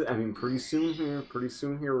 Yeah, and I mean, pretty soon here, I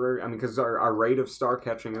mean, because our rate of star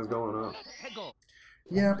catching is going up.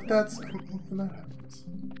 Yeah, but that's when that happens.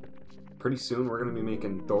 Pretty soon we're gonna be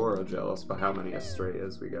making Dora jealous by how many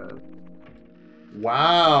Estrellas we got.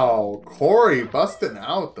 Wow, Corey busting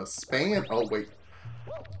out the span. Oh wait,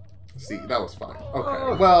 see, that was fine.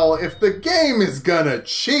 Okay, well, if the game is gonna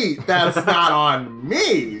cheat, that's not on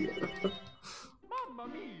me.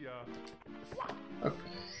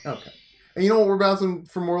 Okay. And you know what? We're bouncing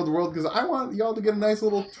from world to world because I want y'all to get a nice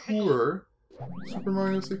little tour of Super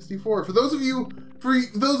Mario 64. For those of you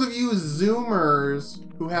Zoomers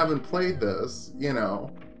who haven't played this, you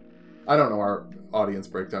know, I don't know our audience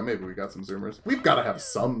breakdown. Maybe we got some Zoomers. We've got to have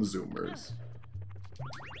some Zoomers.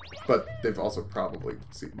 But they've also probably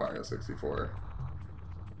seen Mario 64.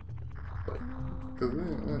 Because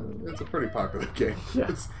it's a pretty popular game. Yeah.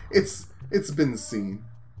 It's been seen.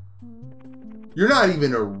 You're not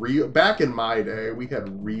even a real... Back in my day, we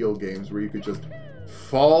had real games where you could just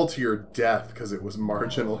fall to your death because it was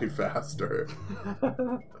marginally faster.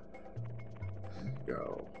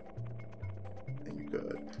 Go. And you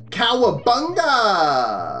could.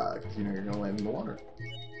 Cowabunga! Because you know you're going to land in the water.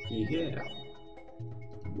 Yeah.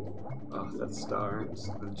 Oh, that star. It's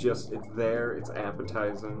there. It's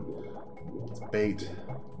appetizing. It's bait.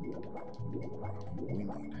 We need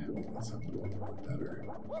something a little better.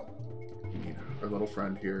 We need our little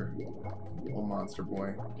friend here. Little monster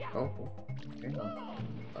boy. Oh, hang on.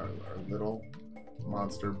 Our little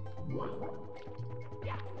monster.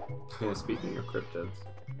 Yeah, speaking of cryptids.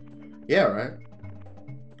 Yeah, right?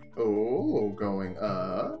 Oh, going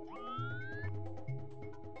up.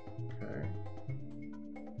 Okay.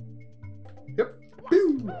 Yep.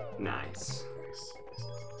 Boom! Nice. Nice.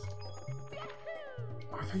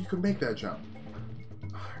 Oh, I thought you could make that jump.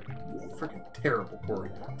 Freaking terrible, Corey.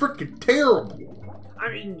 Freaking terrible!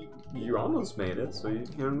 I mean, you almost made it, so you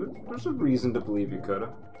know, there's a reason to believe you could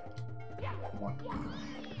have. I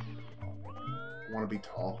want to be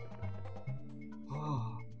tall.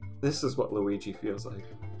 Oh, this is what Luigi feels like.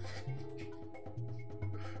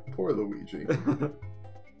 Poor Luigi.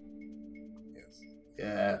 Yes.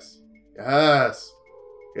 Yes. Yes!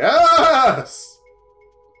 Yes!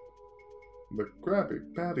 The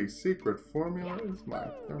Krabby Patty secret formula is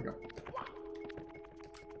mine. There we go.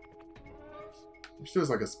 Which feels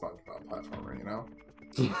like a SpongeBob platformer, you know?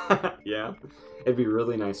 Yeah. It'd be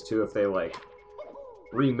really nice, too, if they, like,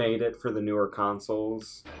 remade it for the newer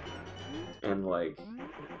consoles. And, like,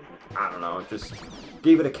 I don't know, just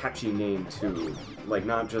gave it a catchy name, too. Like,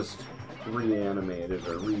 not just reanimated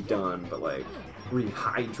or redone, but, like,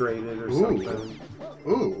 rehydrated or something.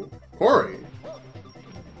 Ooh. Corey!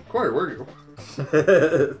 Corey, where are you?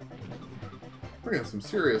 We're getting some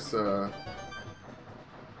serious,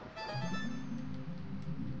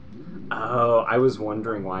 Oh, I was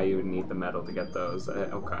wondering why you would need the metal to get those.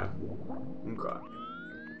 Okay.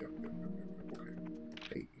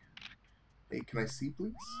 Hey, can I see,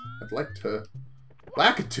 please? I'd like to...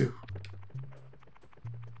 Lakitu!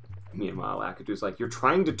 Meanwhile, Lakitu's like, you're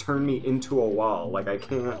trying to turn me into a wall. Like, I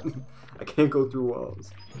can't go through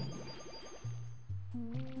walls.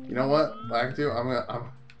 You know what, Lakitu?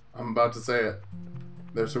 I'm about to say it.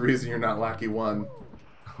 There's a reason you're not Lackey 1.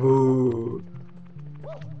 Ooh.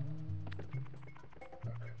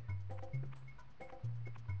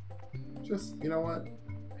 just, you know what?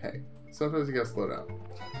 Hey, sometimes you gotta slow down.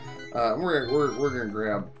 We're gonna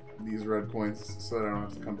grab these red coins so that I don't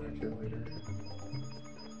have to come back here later.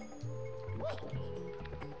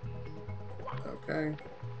 Okay.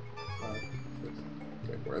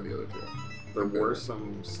 Okay, where are the other two? There were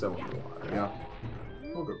some still in the water. Yeah.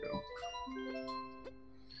 We'll go get them.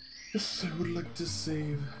 Yes, I would like to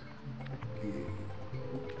save. Hey.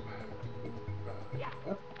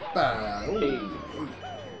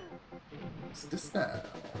 What's this now?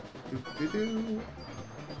 Do.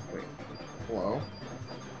 Wait. Hello?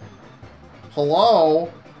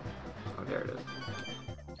 Hello? Oh, there it is.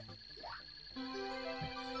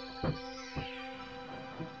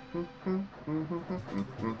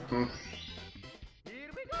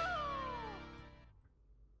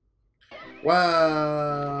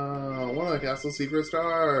 Wow! One of the castle secret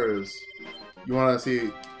stars! You wanna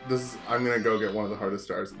see this is I'm gonna go get one of the hardest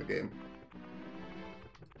stars in the game.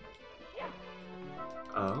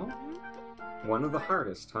 Oh? One of the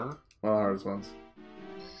hardest, huh? One of the hardest ones.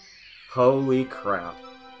 Holy crap.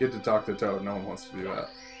 You have to talk to Toad, no one wants to do that.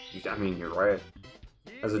 I mean, you're right.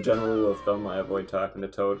 As a general rule of thumb, I avoid talking to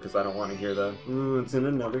Toad because I don't want to hear the, ooh, it's in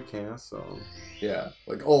another castle. Yeah.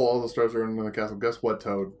 Like, oh, all the stars are in the castle. Guess what,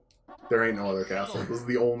 Toad? There ain't no other castle. This is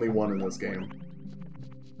the only one in this game.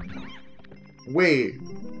 Wait,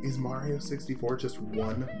 is Mario 64 just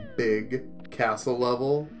one big castle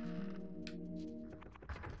level?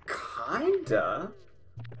 Kinda.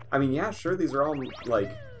 I mean, yeah, sure, these are all,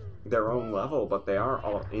 like, their own level, but they are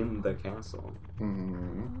all in the castle.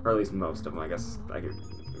 Mm-hmm. Or at least most of them, I guess.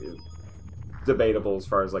 Debatable as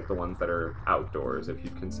far as, like, the ones that are outdoors, if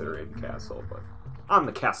you consider it a castle, but on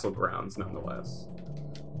the castle grounds, nonetheless.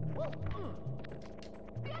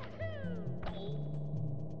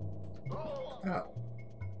 Oh.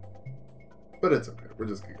 But it's okay. We're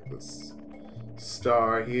just gonna get this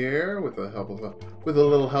star here with the help of with a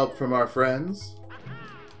little help from our friends.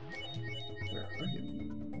 Where are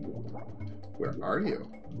you? Where are you?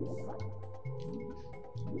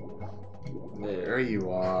 There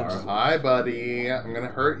you are. Hi, buddy. I'm gonna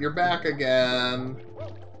hurt your back again.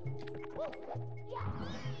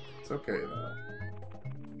 It's okay though.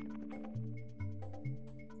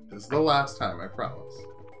 This is the last time, I promise.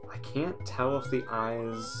 I can't tell if the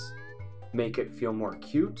eyes make it feel more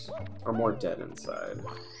cute or more dead inside.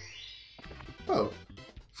 Oh.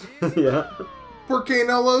 Yeah. ¿Por qué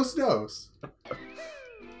no los dos?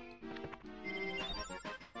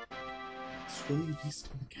 Swimming beast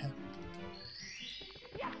in the cabin.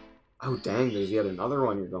 Oh, dang, there's yet another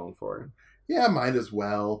one you're going for. Yeah, might as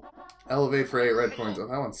well. Elevate for 8 red coins. Oh,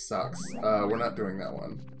 that one sucks. We're not doing that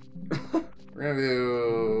one. We're gonna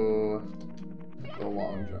do the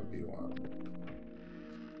long jumpy one.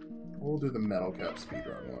 We'll do the metal cap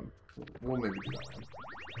speedrun one. We'll maybe do that one.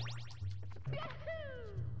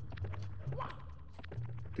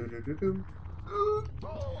 Do.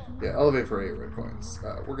 Yeah, elevate for 8 red coins.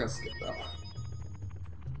 We're gonna skip that one.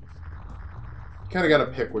 Kind of gotta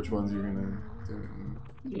pick which ones you're gonna do.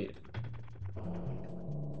 Yeah.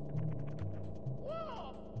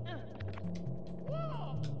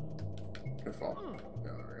 Good fall. Yeah,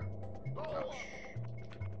 there we go. Ouch.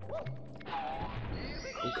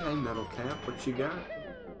 Okay, metal cap, what you got?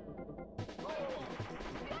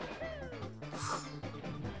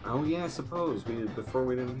 Oh yeah, I suppose before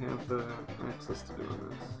we didn't have the access to doing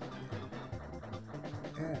this.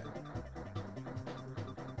 Yeah.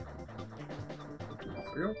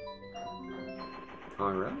 There we go.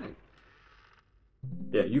 All right.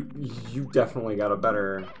 Yeah, you definitely got a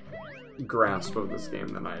better grasp of this game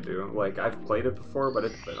than I do. Like, I've played it before, but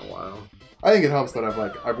it's been a while. I think it helps that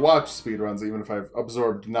I've watched speedruns, even if I've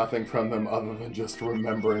absorbed nothing from them other than just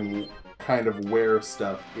remembering kind of where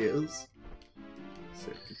stuff is.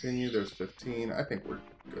 Save continue, there's 15. I think we're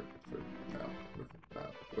good for now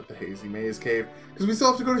with the Hazy Maze Cave. Because we still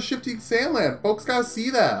have to go to Shifting Sandland. Folks gotta see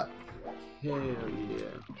that. Hell yeah.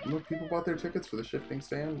 Look, people bought their tickets for the Shifting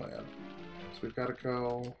Sandland. So we've got to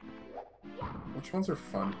go... Which ones are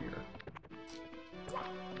fun here?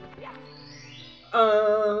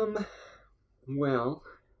 Well,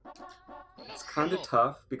 it's kind of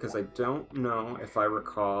tough because I don't know if I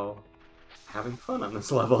recall having fun on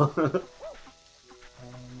this level. I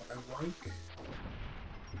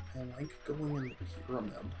like going in the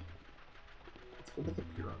pyramid. Let's go to the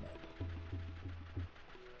pyramid.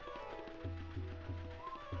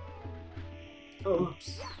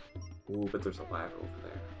 Oops. Ooh, but there's a ladder over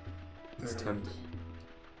there. It's tempting.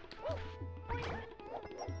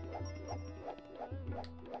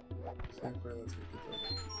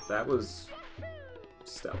 That was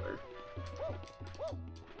stellar.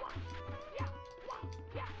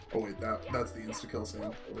 Oh wait, that's the insta-kill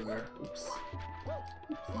sand over there. Oops.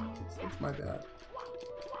 Oops. That's my bad.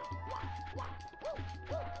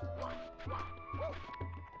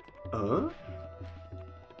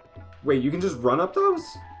 Wait, you can just run up those?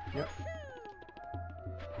 Yep.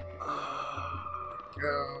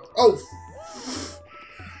 Oh!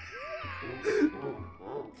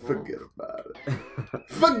 Forget about it.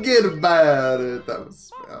 Forget about it. That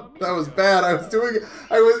was bad. That was bad. I was doing it.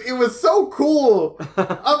 It was so cool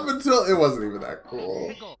up until it wasn't even that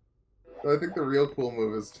cool. I think the real cool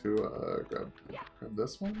move is to grab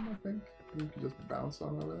this one. I think you can just bounce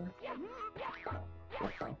on over there.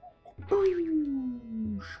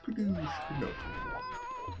 No.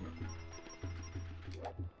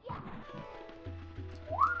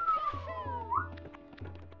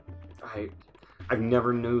 I've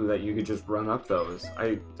never knew that you could just run up those.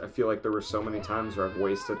 I feel like there were so many times where I've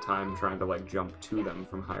wasted time trying to like jump to them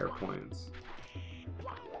from higher points.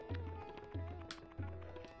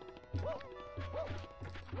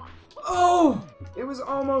 Oh! It was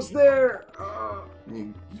almost there!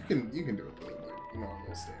 You can do it the like,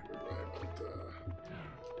 normal standard way, but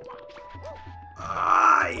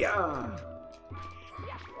yeah!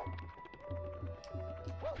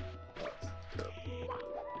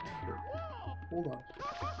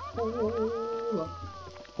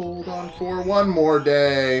 Hold on for one more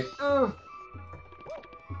day.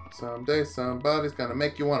 Someday somebody's gonna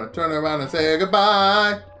make you want to turn around and say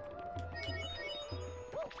goodbye.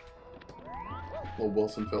 Little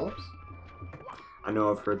Wilson Phillips. I know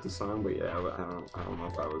I've heard the song, but yeah, I don't know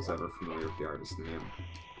if I was ever familiar with the artist's name.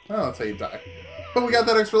 Oh, that's how you die. But we got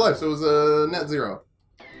that extra life, so it was a net zero.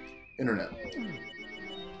 Internet.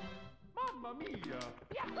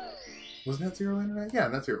 Was Net Zero internet? Yeah,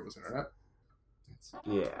 Net Zero was internet.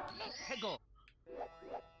 Yeah.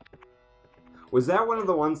 Was that one of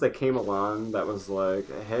the ones that came along that was like,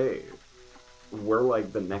 hey, we're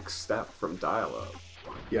like the next step from dial-up?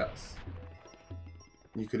 Yes.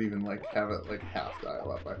 You could even like have it like half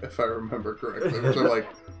dial-up, if I remember correctly. Which I'm like,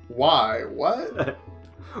 why? What?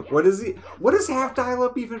 What does half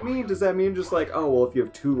dial-up even mean? Does that mean just like, oh, well, if you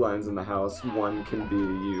have two lines in the house, one can be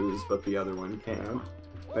used, but the other one can't?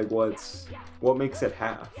 Like, what makes it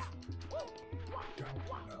half?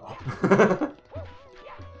 Don't know.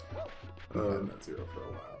 I had Net Zero for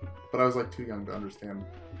a while. But I was like too young to understand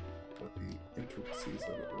what the intricacies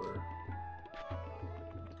of it were.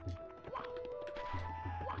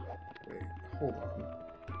 Wait, hold on.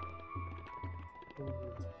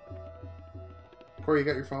 Corey, you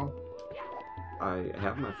got your phone? I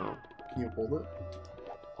have my phone. Can you hold it?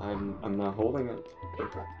 I'm not holding it.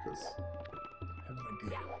 Perfect, because I have an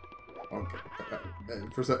idea. Okay.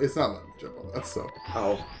 It's not letting me jump on that, so.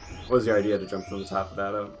 Oh. What was your idea to jump from the top of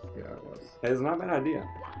that up? Yeah, it was. It's not a bad idea.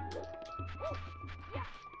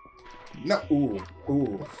 No!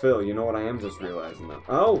 Ooh, Phil, you know what I am just realizing though?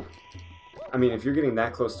 Oh! I mean, if you're getting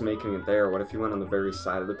that close to making it there, what if you went on the very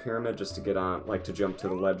side of the pyramid just to get on, like, to jump to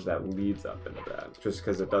the ledge that leads up into that? Just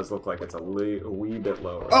because it does look like it's a wee bit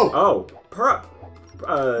lower. Oh!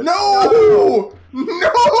 No!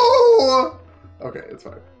 No! Okay, it's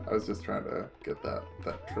fine. I was just trying to get that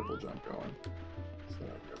triple jump going. So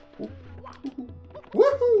there we go.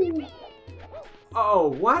 Woohoo! Oh,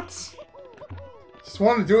 what? Just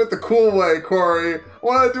want to do it the cool way, Corey. I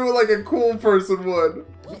want to do it like a cool person would.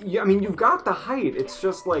 I mean, you've got the height. It's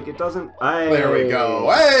just like it doesn't. There we go.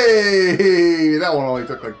 Hey! That one only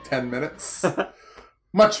took like 10 minutes.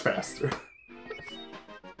 Much faster.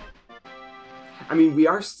 I mean, we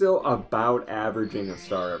are still about averaging a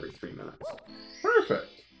star every 3 minutes. Perfect.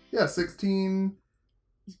 Yeah, 16.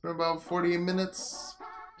 It's been about 40 minutes.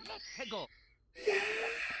 Yeah.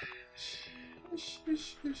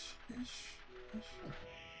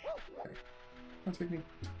 Okay. Don't take me.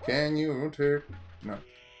 Can you take? No.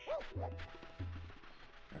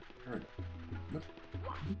 Okay, no.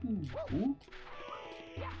 Ooh.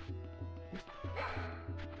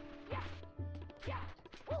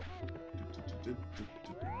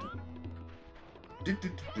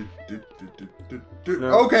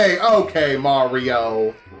 No. Okay,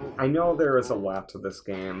 Mario. I know there is a lot to this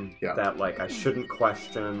game Yeah. that, like, I shouldn't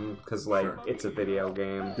question, because, like, Sure. it's a video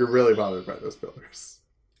game. You're really bothered by those pillars.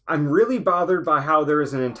 I'm really bothered by how there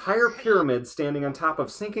is an entire pyramid standing on top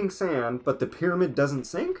of sinking sand, but the pyramid doesn't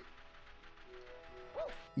sink?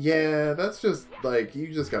 Yeah, that's just, like,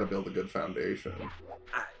 you just gotta build a good foundation.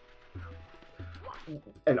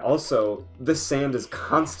 And also, the sand is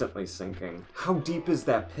constantly sinking. How deep is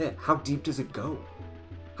that pit? How deep does it go?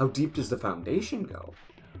 How deep does the foundation go?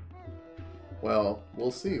 Well,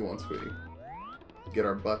 we'll see once we get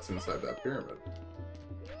our butts inside that pyramid.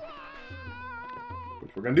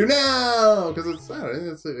 Which we're gonna do now because it's, I don't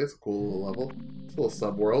know, it's a cool little level. It's a little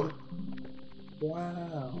sub-world.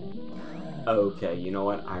 Wow. Okay, you know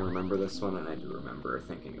what? I remember this one, and I do remember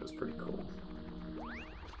thinking it was pretty cool.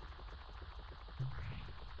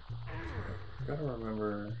 Gotta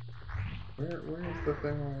remember, where is the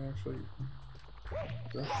thing where I actually...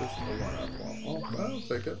 That's just the one up. Well, I'll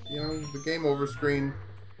take it. You know, the game over screen,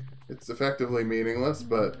 it's effectively meaningless,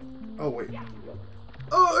 but... Oh, wait.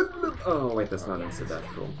 Oh, wait, that's not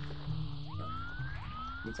incidental.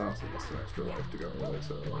 It's honestly just an extra life to go really,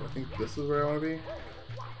 so I think this is where I want to be.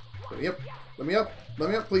 Let me up! Let me up! Let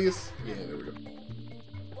me up, please! Yeah, there we go.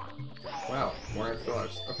 Wow, more extra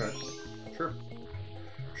lives. Okay. Sure.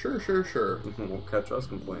 Sure. Won't catch us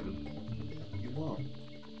complaining. You won't.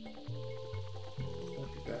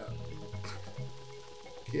 Don't be bad.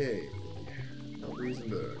 Okay. No reason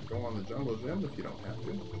to go on the jungle gym if you don't have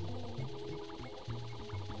to.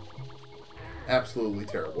 Absolutely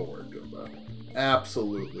terrible work, Goomba.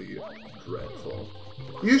 Absolutely dreadful.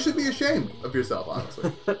 You should be ashamed of yourself,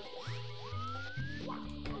 honestly.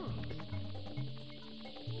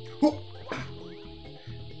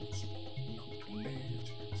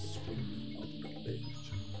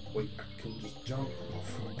 Wait, I can just jump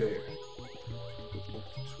from there.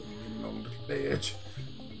 Swinging on the ledge.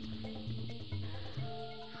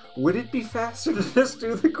 Would it be faster to just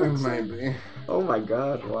do the quick save? Maybe. Oh my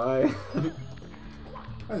god, why?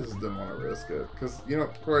 I just didn't want to risk it. Because, you know,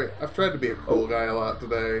 Corey, I've tried to be a cool guy a lot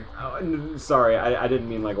today. Oh, sorry, I didn't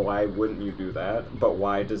mean like why wouldn't you do that, but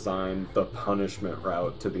why design the punishment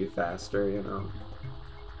route to be faster, you know?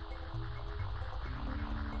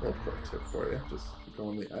 A little pro tip for you. Just go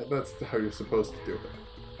on the... That's how you're supposed to do it.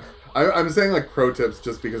 I'm saying like pro tips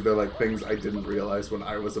just because they're like things I didn't realize when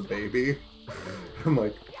I was a baby. I'm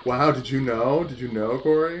like, wow, did you know? Did you know,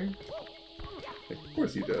 Corey? Like, of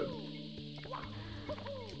course you did.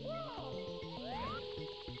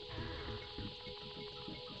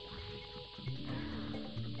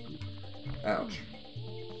 Ouch.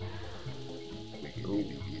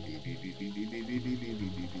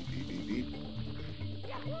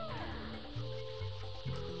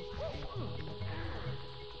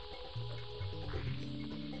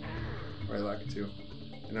 I like it too.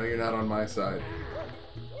 I know you're not on my side.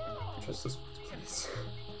 Just this place.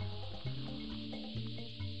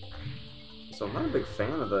 So I'm not a big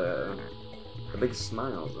fan of the big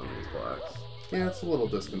smiles on these blocks. Yeah, it's a little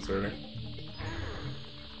disconcerting.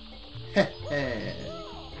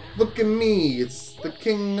 Look at me, it's the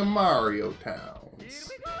king of Mario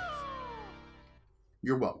Towns.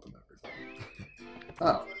 You're welcome, everybody.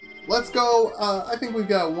 Oh, let's go. I think we've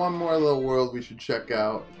got one more little world we should check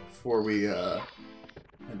out before we end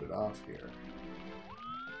it off here.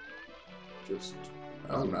 Just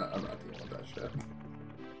I'm not dealing with that shit.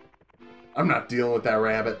 I'm not dealing with that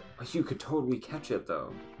rabbit. you could totally catch it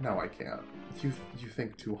though. No, I can't. You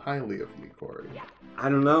think too highly of me, Corey. I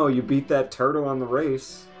don't know. You beat that turtle on the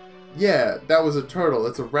race. Yeah, that was a turtle.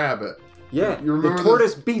 It's a rabbit. Yeah, you remember the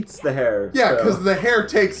tortoise beats the hare. Yeah, so. because the hare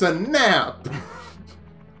takes a nap.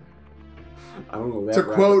 I don't know that. To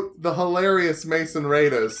rabbit. quote the hilarious Mason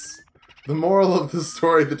Raidus, the moral of the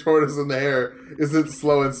story, the tortoise and the hare, isn't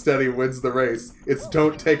slow and steady wins the race. It's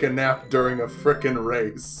don't take a nap during a frickin'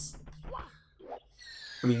 race.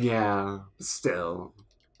 I mean, yeah, still.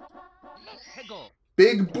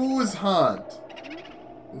 Big booze hunt.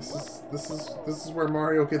 This is where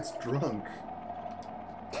Mario gets drunk.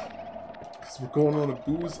 Cause we're going on a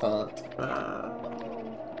booze hunt.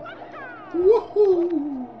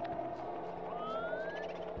 Woohoo!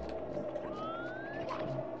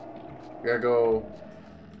 Gotta go.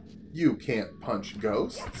 You can't punch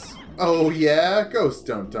ghosts. Oh yeah, ghosts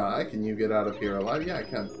don't die. Can you get out of here alive? Yeah, I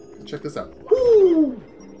can. Check this out. Woo!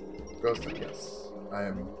 Ghost, yes,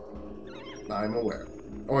 I'm aware.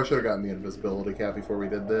 Oh, I should have gotten the invisibility cap before we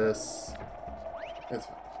did this. It's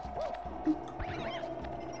fine.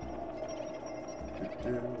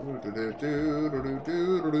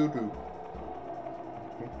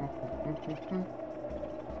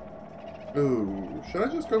 Ooh, should I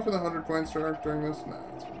just go for the 100 coin star during this? No,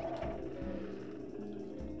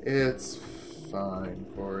 it's fine,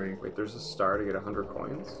 Corey. Wait, there's a star to get 100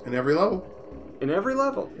 coins? In every level. In every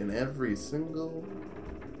level? In every single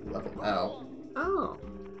level. Ow. Oh.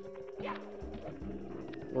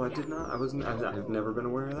 Well, I did not. I've never been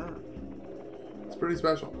aware of that. It's pretty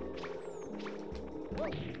special.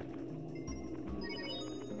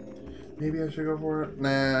 Maybe I should go for it?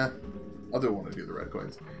 Nah. I'll do want to do the red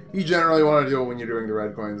coins. You generally want to do it when you're doing the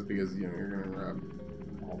red coins because, you know, you're going to grab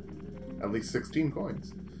at least 16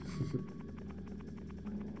 coins.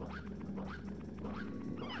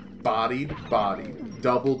 Bodied.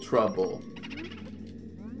 Double trouble.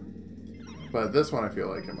 But this one, I feel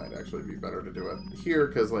like it might actually be better to do it here,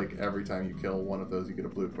 because like every time you kill one of those, you get a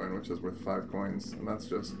blue coin, which is worth 5 coins, and that's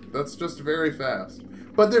just very fast.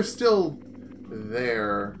 But they're still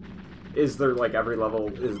there. Is there like every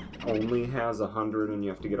level only has 100 and you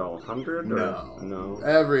have to get all 100? No. No.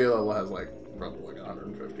 Every level has like probably like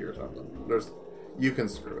 150 or something. You can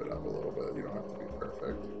screw it up a little bit. You don't have to be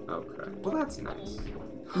perfect. Okay. Well, that's nice.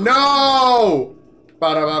 No!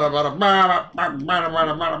 I don't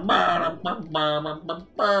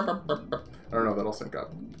know if that'll sync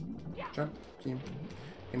up. Jump, hey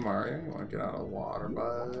Mario, you want to get out of the water,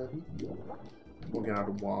 bud? We'll get out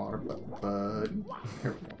of the water, bud.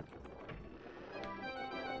 Here we go.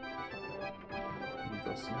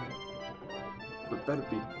 It better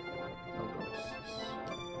be. No ghosts.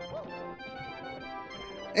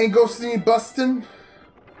 Ain't ghosts any bustin'?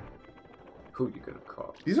 Who you gonna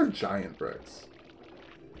call? These are giant bricks.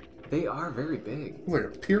 They are very big. It's like a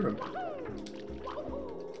pyramid.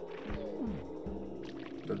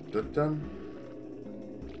 Dun, dun, dun.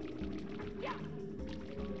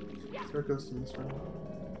 Is there a ghost in this room?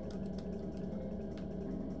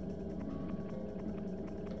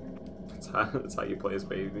 That's how you play as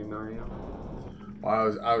Baby Mario.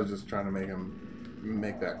 Well, I was just trying to make him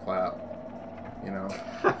make that clap, you know.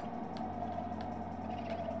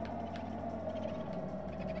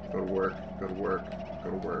 Go to work. Go to work.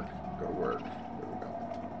 Go to work. Go to work. There we go.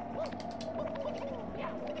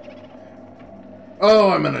 Oh,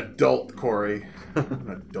 I'm an adult, Corey. I'm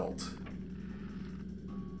an adult.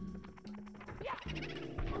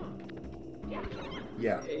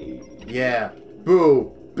 Yeah. Yeah.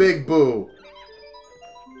 Boo. Big boo.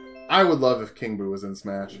 I would love if King Boo was in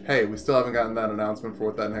Smash. Hey, we still haven't gotten that announcement for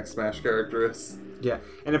what that next Smash character is. Yeah,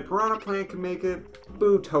 and if Piranha Plant can make it,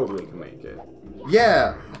 Boo totally can make it.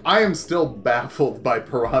 Yeah, I am still baffled by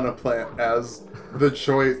Piranha Plant as the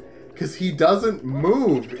choice, because he doesn't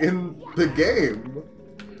move in the game.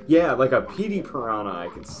 Yeah, like a PD Piranha I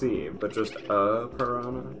can see, but just a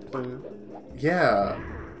Piranha Plant? Yeah.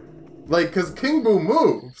 Like, because King Boo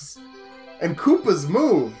moves, and Koopas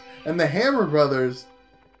move, and the Hammer Brothers,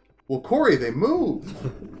 well, Corey, they move.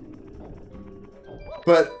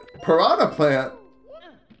 But Piranha Plant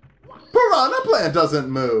doesn't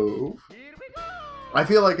move. I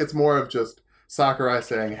feel like it's more of just Sakurai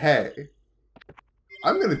saying, hey,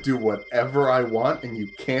 I'm going to do whatever I want and you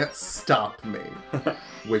can't stop me.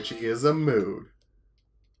 Which is a mood.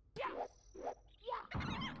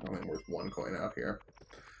 Only worth 1 coin out here.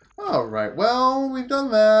 Alright, well, we've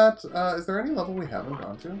done that. Is there any level we haven't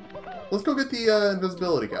gone to? Let's go get the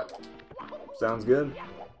invisibility cap. Sounds good.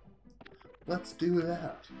 Let's do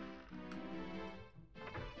that.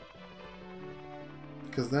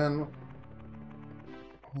 Because then,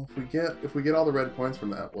 well, if we get all the red coins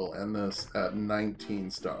from that, we'll end this at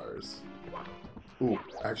 19 stars. Ooh,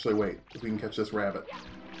 actually, wait. If we can catch this rabbit.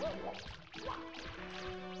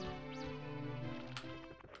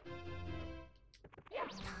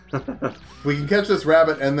 If we can catch this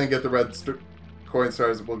rabbit and then get the red coin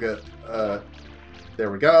stars, we'll get,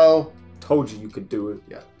 there we go. Told you could do it.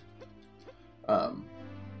 Yeah.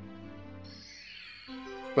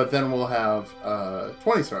 But then we'll have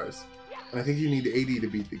 20 stars. And I think you need 80 to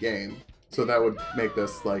beat the game. So that would make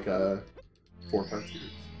this like a 4-part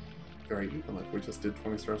series. Very even, like we just did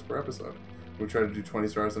 20 stars per episode. We try to do 20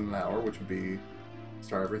 stars in an hour, which would be a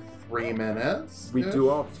star every 3 minutes. We do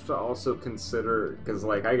have to also consider, because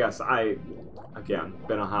like I guess again,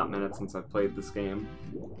 been a hot minute since I've played this game.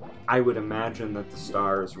 I would imagine that the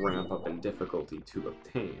stars ramp up in difficulty to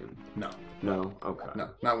obtain. No. No? Okay. No,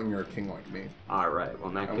 not when you're a king like me. Alright, well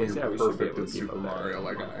in that And case, when yeah, you're we should be perfect able in to keep Super up that. Mario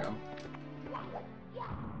like I am.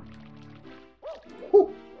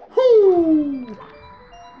 Whoo! Whoo!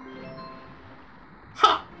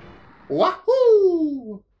 Ha!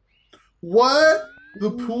 Wahoo! What?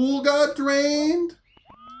 The pool got drained?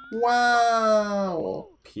 Wow!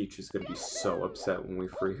 Peach is gonna be so upset when we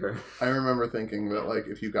free her. I remember thinking that, like,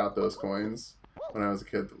 if you got those coins when I was a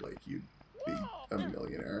kid, that, like, you'd be a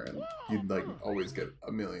millionaire and you'd, like, always get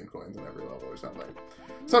 1,000,000 coins in every level or something.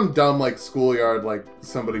 Some dumb, like, schoolyard, like,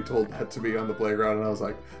 somebody told that to me on the playground and I was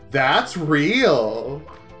like, that's real!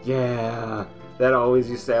 Yeah, that always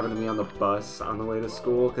used to happen to me on the bus on the way to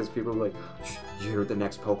school, because people were like, you hear what the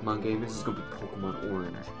next Pokemon game is? It's gonna be Pokemon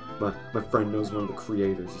Orange. My friend knows one of the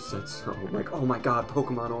creators, he said so. I'm like, oh my god,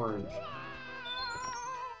 Pokemon Orange.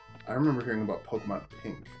 I remember hearing about Pokemon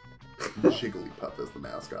Pink. Jigglypuff is the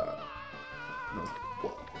mascot. And I was like,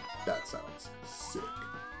 whoa, that sounds sick.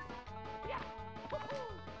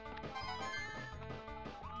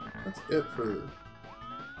 That's it for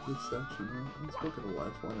this section. Let's look at a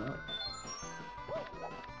life. Why not?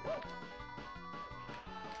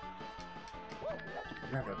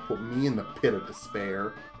 You're not gonna put me in the pit of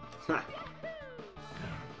despair. Get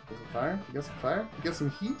some fire? You got some fire? You got some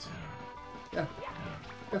heat? Yeah.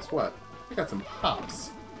 Guess what? I got some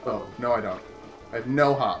hops. Oh, no I don't. I have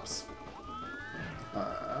no hops.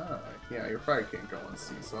 Yeah, your fire can't go on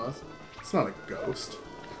sea sauce. It's not a ghost.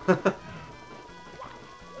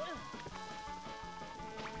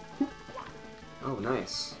 Oh,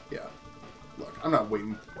 nice. Yeah. Look, I'm not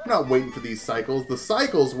waiting for these cycles. The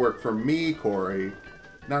cycles work for me, Corey.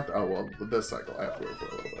 Not oh well, this cycle I have to wait for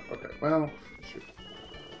a little bit. Okay, well, shoot.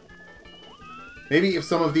 Maybe if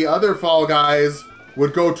some of the other Fall Guys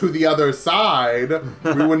would go to the other side,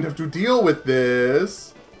 we wouldn't have to deal with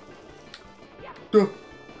this. Duh.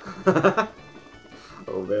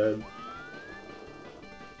 Oh man.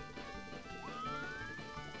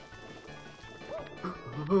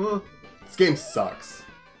 This game sucks.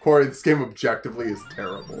 Corey, this game objectively is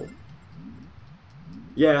terrible.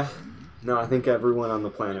 Yeah. No, I think everyone on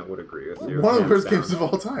the planet would agree with you. One of the worst down. games of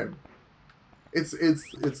all time. It's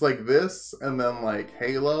like this, and then like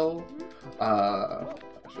Halo. I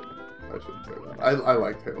shouldn't say that. I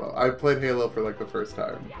liked Halo. I played Halo for like the first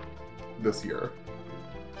time this year.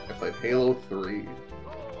 I played Halo 3 to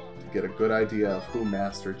get a good idea of who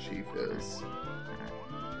Master Chief is.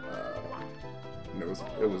 And it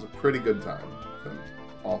was a pretty good time,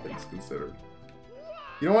 all things considered.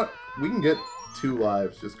 You know what? We can get 2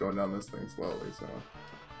 lives just going down this thing slowly, so.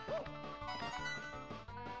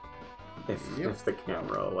 If the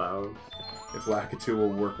camera allows. If Lakitu will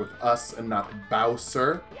work with us and not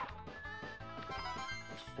Bowser.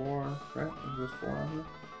 There's 4, right? There's 4 on here.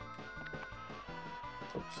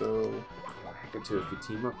 Hope so. Lakitu, if you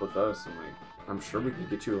team up with us, I'm sure we could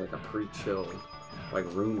get you like a pretty chill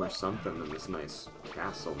room or something in this nice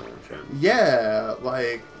castle mansion. Yeah,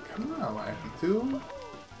 like, come on, Lakitu.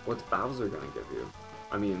 What's Bowser gonna give you?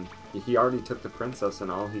 I mean, he already took the princess and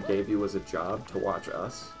all he gave you was a job to watch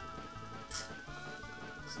us.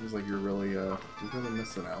 Seems like you're really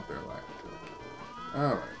missing out there, Lakitu.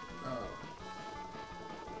 Alright.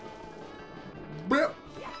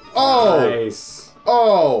 Oh! Nice!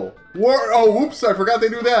 Oh! Oh, whoops, I forgot they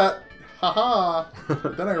do that. Haha.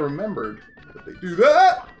 But then I remembered that they do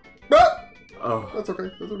that. Oh. That's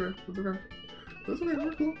okay. That's okay. That's okay. That's okay.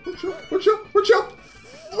 We're cool. We're chill. We're chill. We're chill.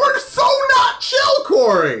 We're so not chill,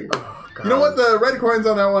 Corey! Oh, God. You know what? The red coins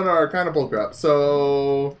on that one are kind of bullcrap.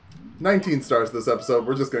 So, 19 stars this episode.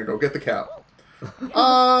 We're just gonna go get the cap.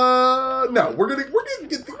 No, we're gonna get him.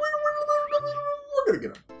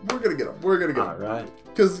 We're gonna get him. All right.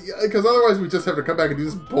 Because otherwise we just have to come back and do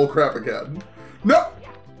this bullcrap again. No!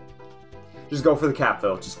 Just go for the cap,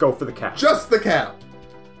 though. Just go for the cap. Just the cap!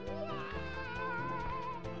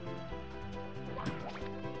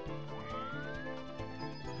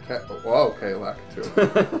 Oh, okay,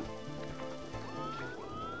 Lakitu.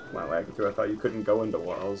 Wow, Lakitu, I thought you couldn't go into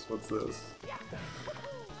walls. What's this?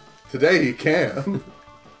 Today he can.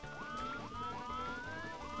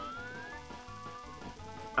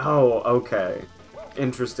 Oh, okay.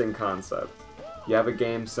 Interesting concept. You have a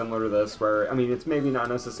game similar to this where, I mean, it's maybe not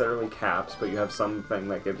necessarily caps, but you have something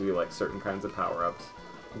that gives you, like, certain kinds of power-ups.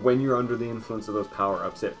 When you're under the influence of those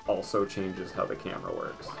power-ups, it also changes how the camera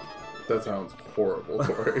works. That sounds horrible,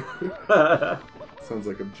 Corey. Sounds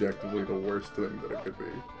like objectively the worst thing that it could be.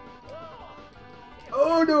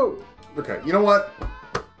 Oh, no! Okay, you know what?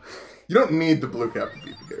 You don't need the blue cap to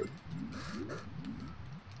beat the game.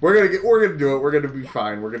 We're gonna do it. We're gonna be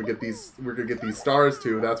fine. We're gonna get these stars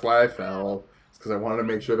too. That's why I fell. It's because I wanted to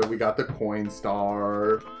make sure that we got the coin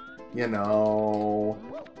star. You know.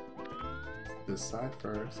 This side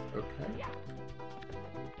first. Okay.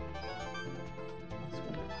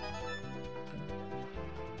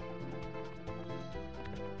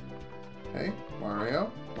 Hey,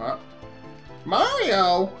 Mario.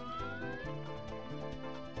 Mario.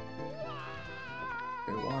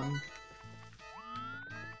 Okay, 1.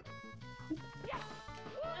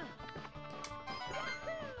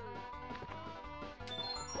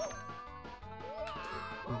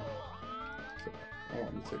 I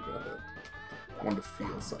wanted to take that hit. I wanted to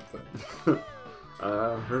feel something.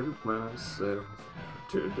 I hurt myself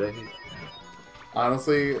today.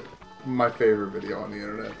 Honestly, my favorite video on the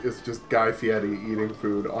internet is just Guy Fieri eating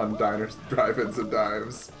food on diners, drive-ins, and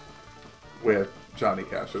dives with Johnny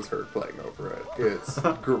Cash's Hurt playing over it. It's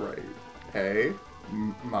great. Hey,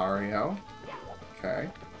 Mario. Okay.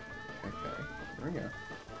 Okay. Here we go.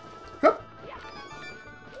 Hup.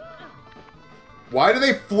 Why do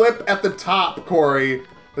they flip at the top, Corey?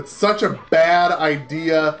 That's such a bad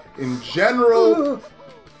idea in general.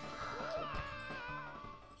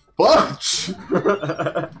 fudge!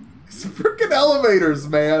 It's freaking elevators,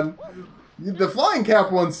 man. The flying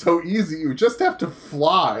cap one's so easy. You just have to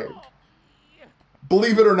fly.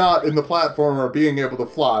 Believe it or not, in the platformer, being able to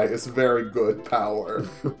fly is very good power.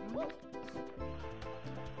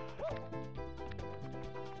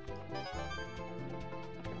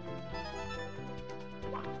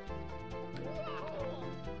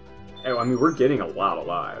 Oh, I mean, we're getting a lot of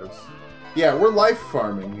lives. Yeah, we're life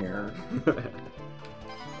farming here.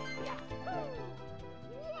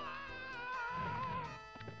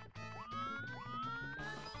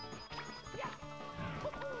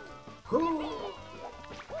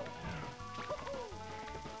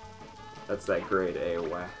 That's that grade A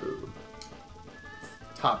wahoo.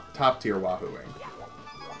 Top tier wahooing.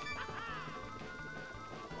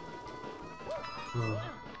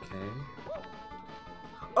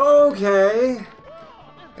 Okay.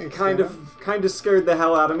 Hey, Kind of scared the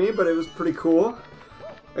hell out of me, but it was pretty cool.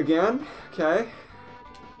 Again, okay.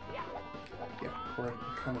 Yeah, we're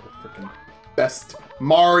kind of the freaking best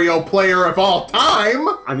Mario player of all time!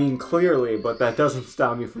 I mean, clearly, but that doesn't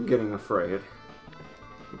stop me from getting afraid.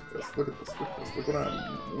 Look at this, look at this, look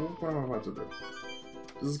what I'm about to do.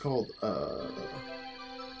 This is called,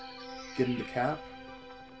 get in the cap,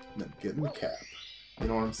 and then get in the cap. You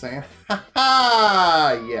know what I'm saying? Ha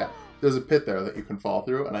ha! Yeah. There's a pit there that you can fall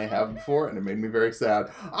through, and I have before, and it made me very sad.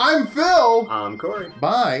 I'm Phil! I'm Corey.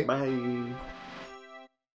 Bye! Bye.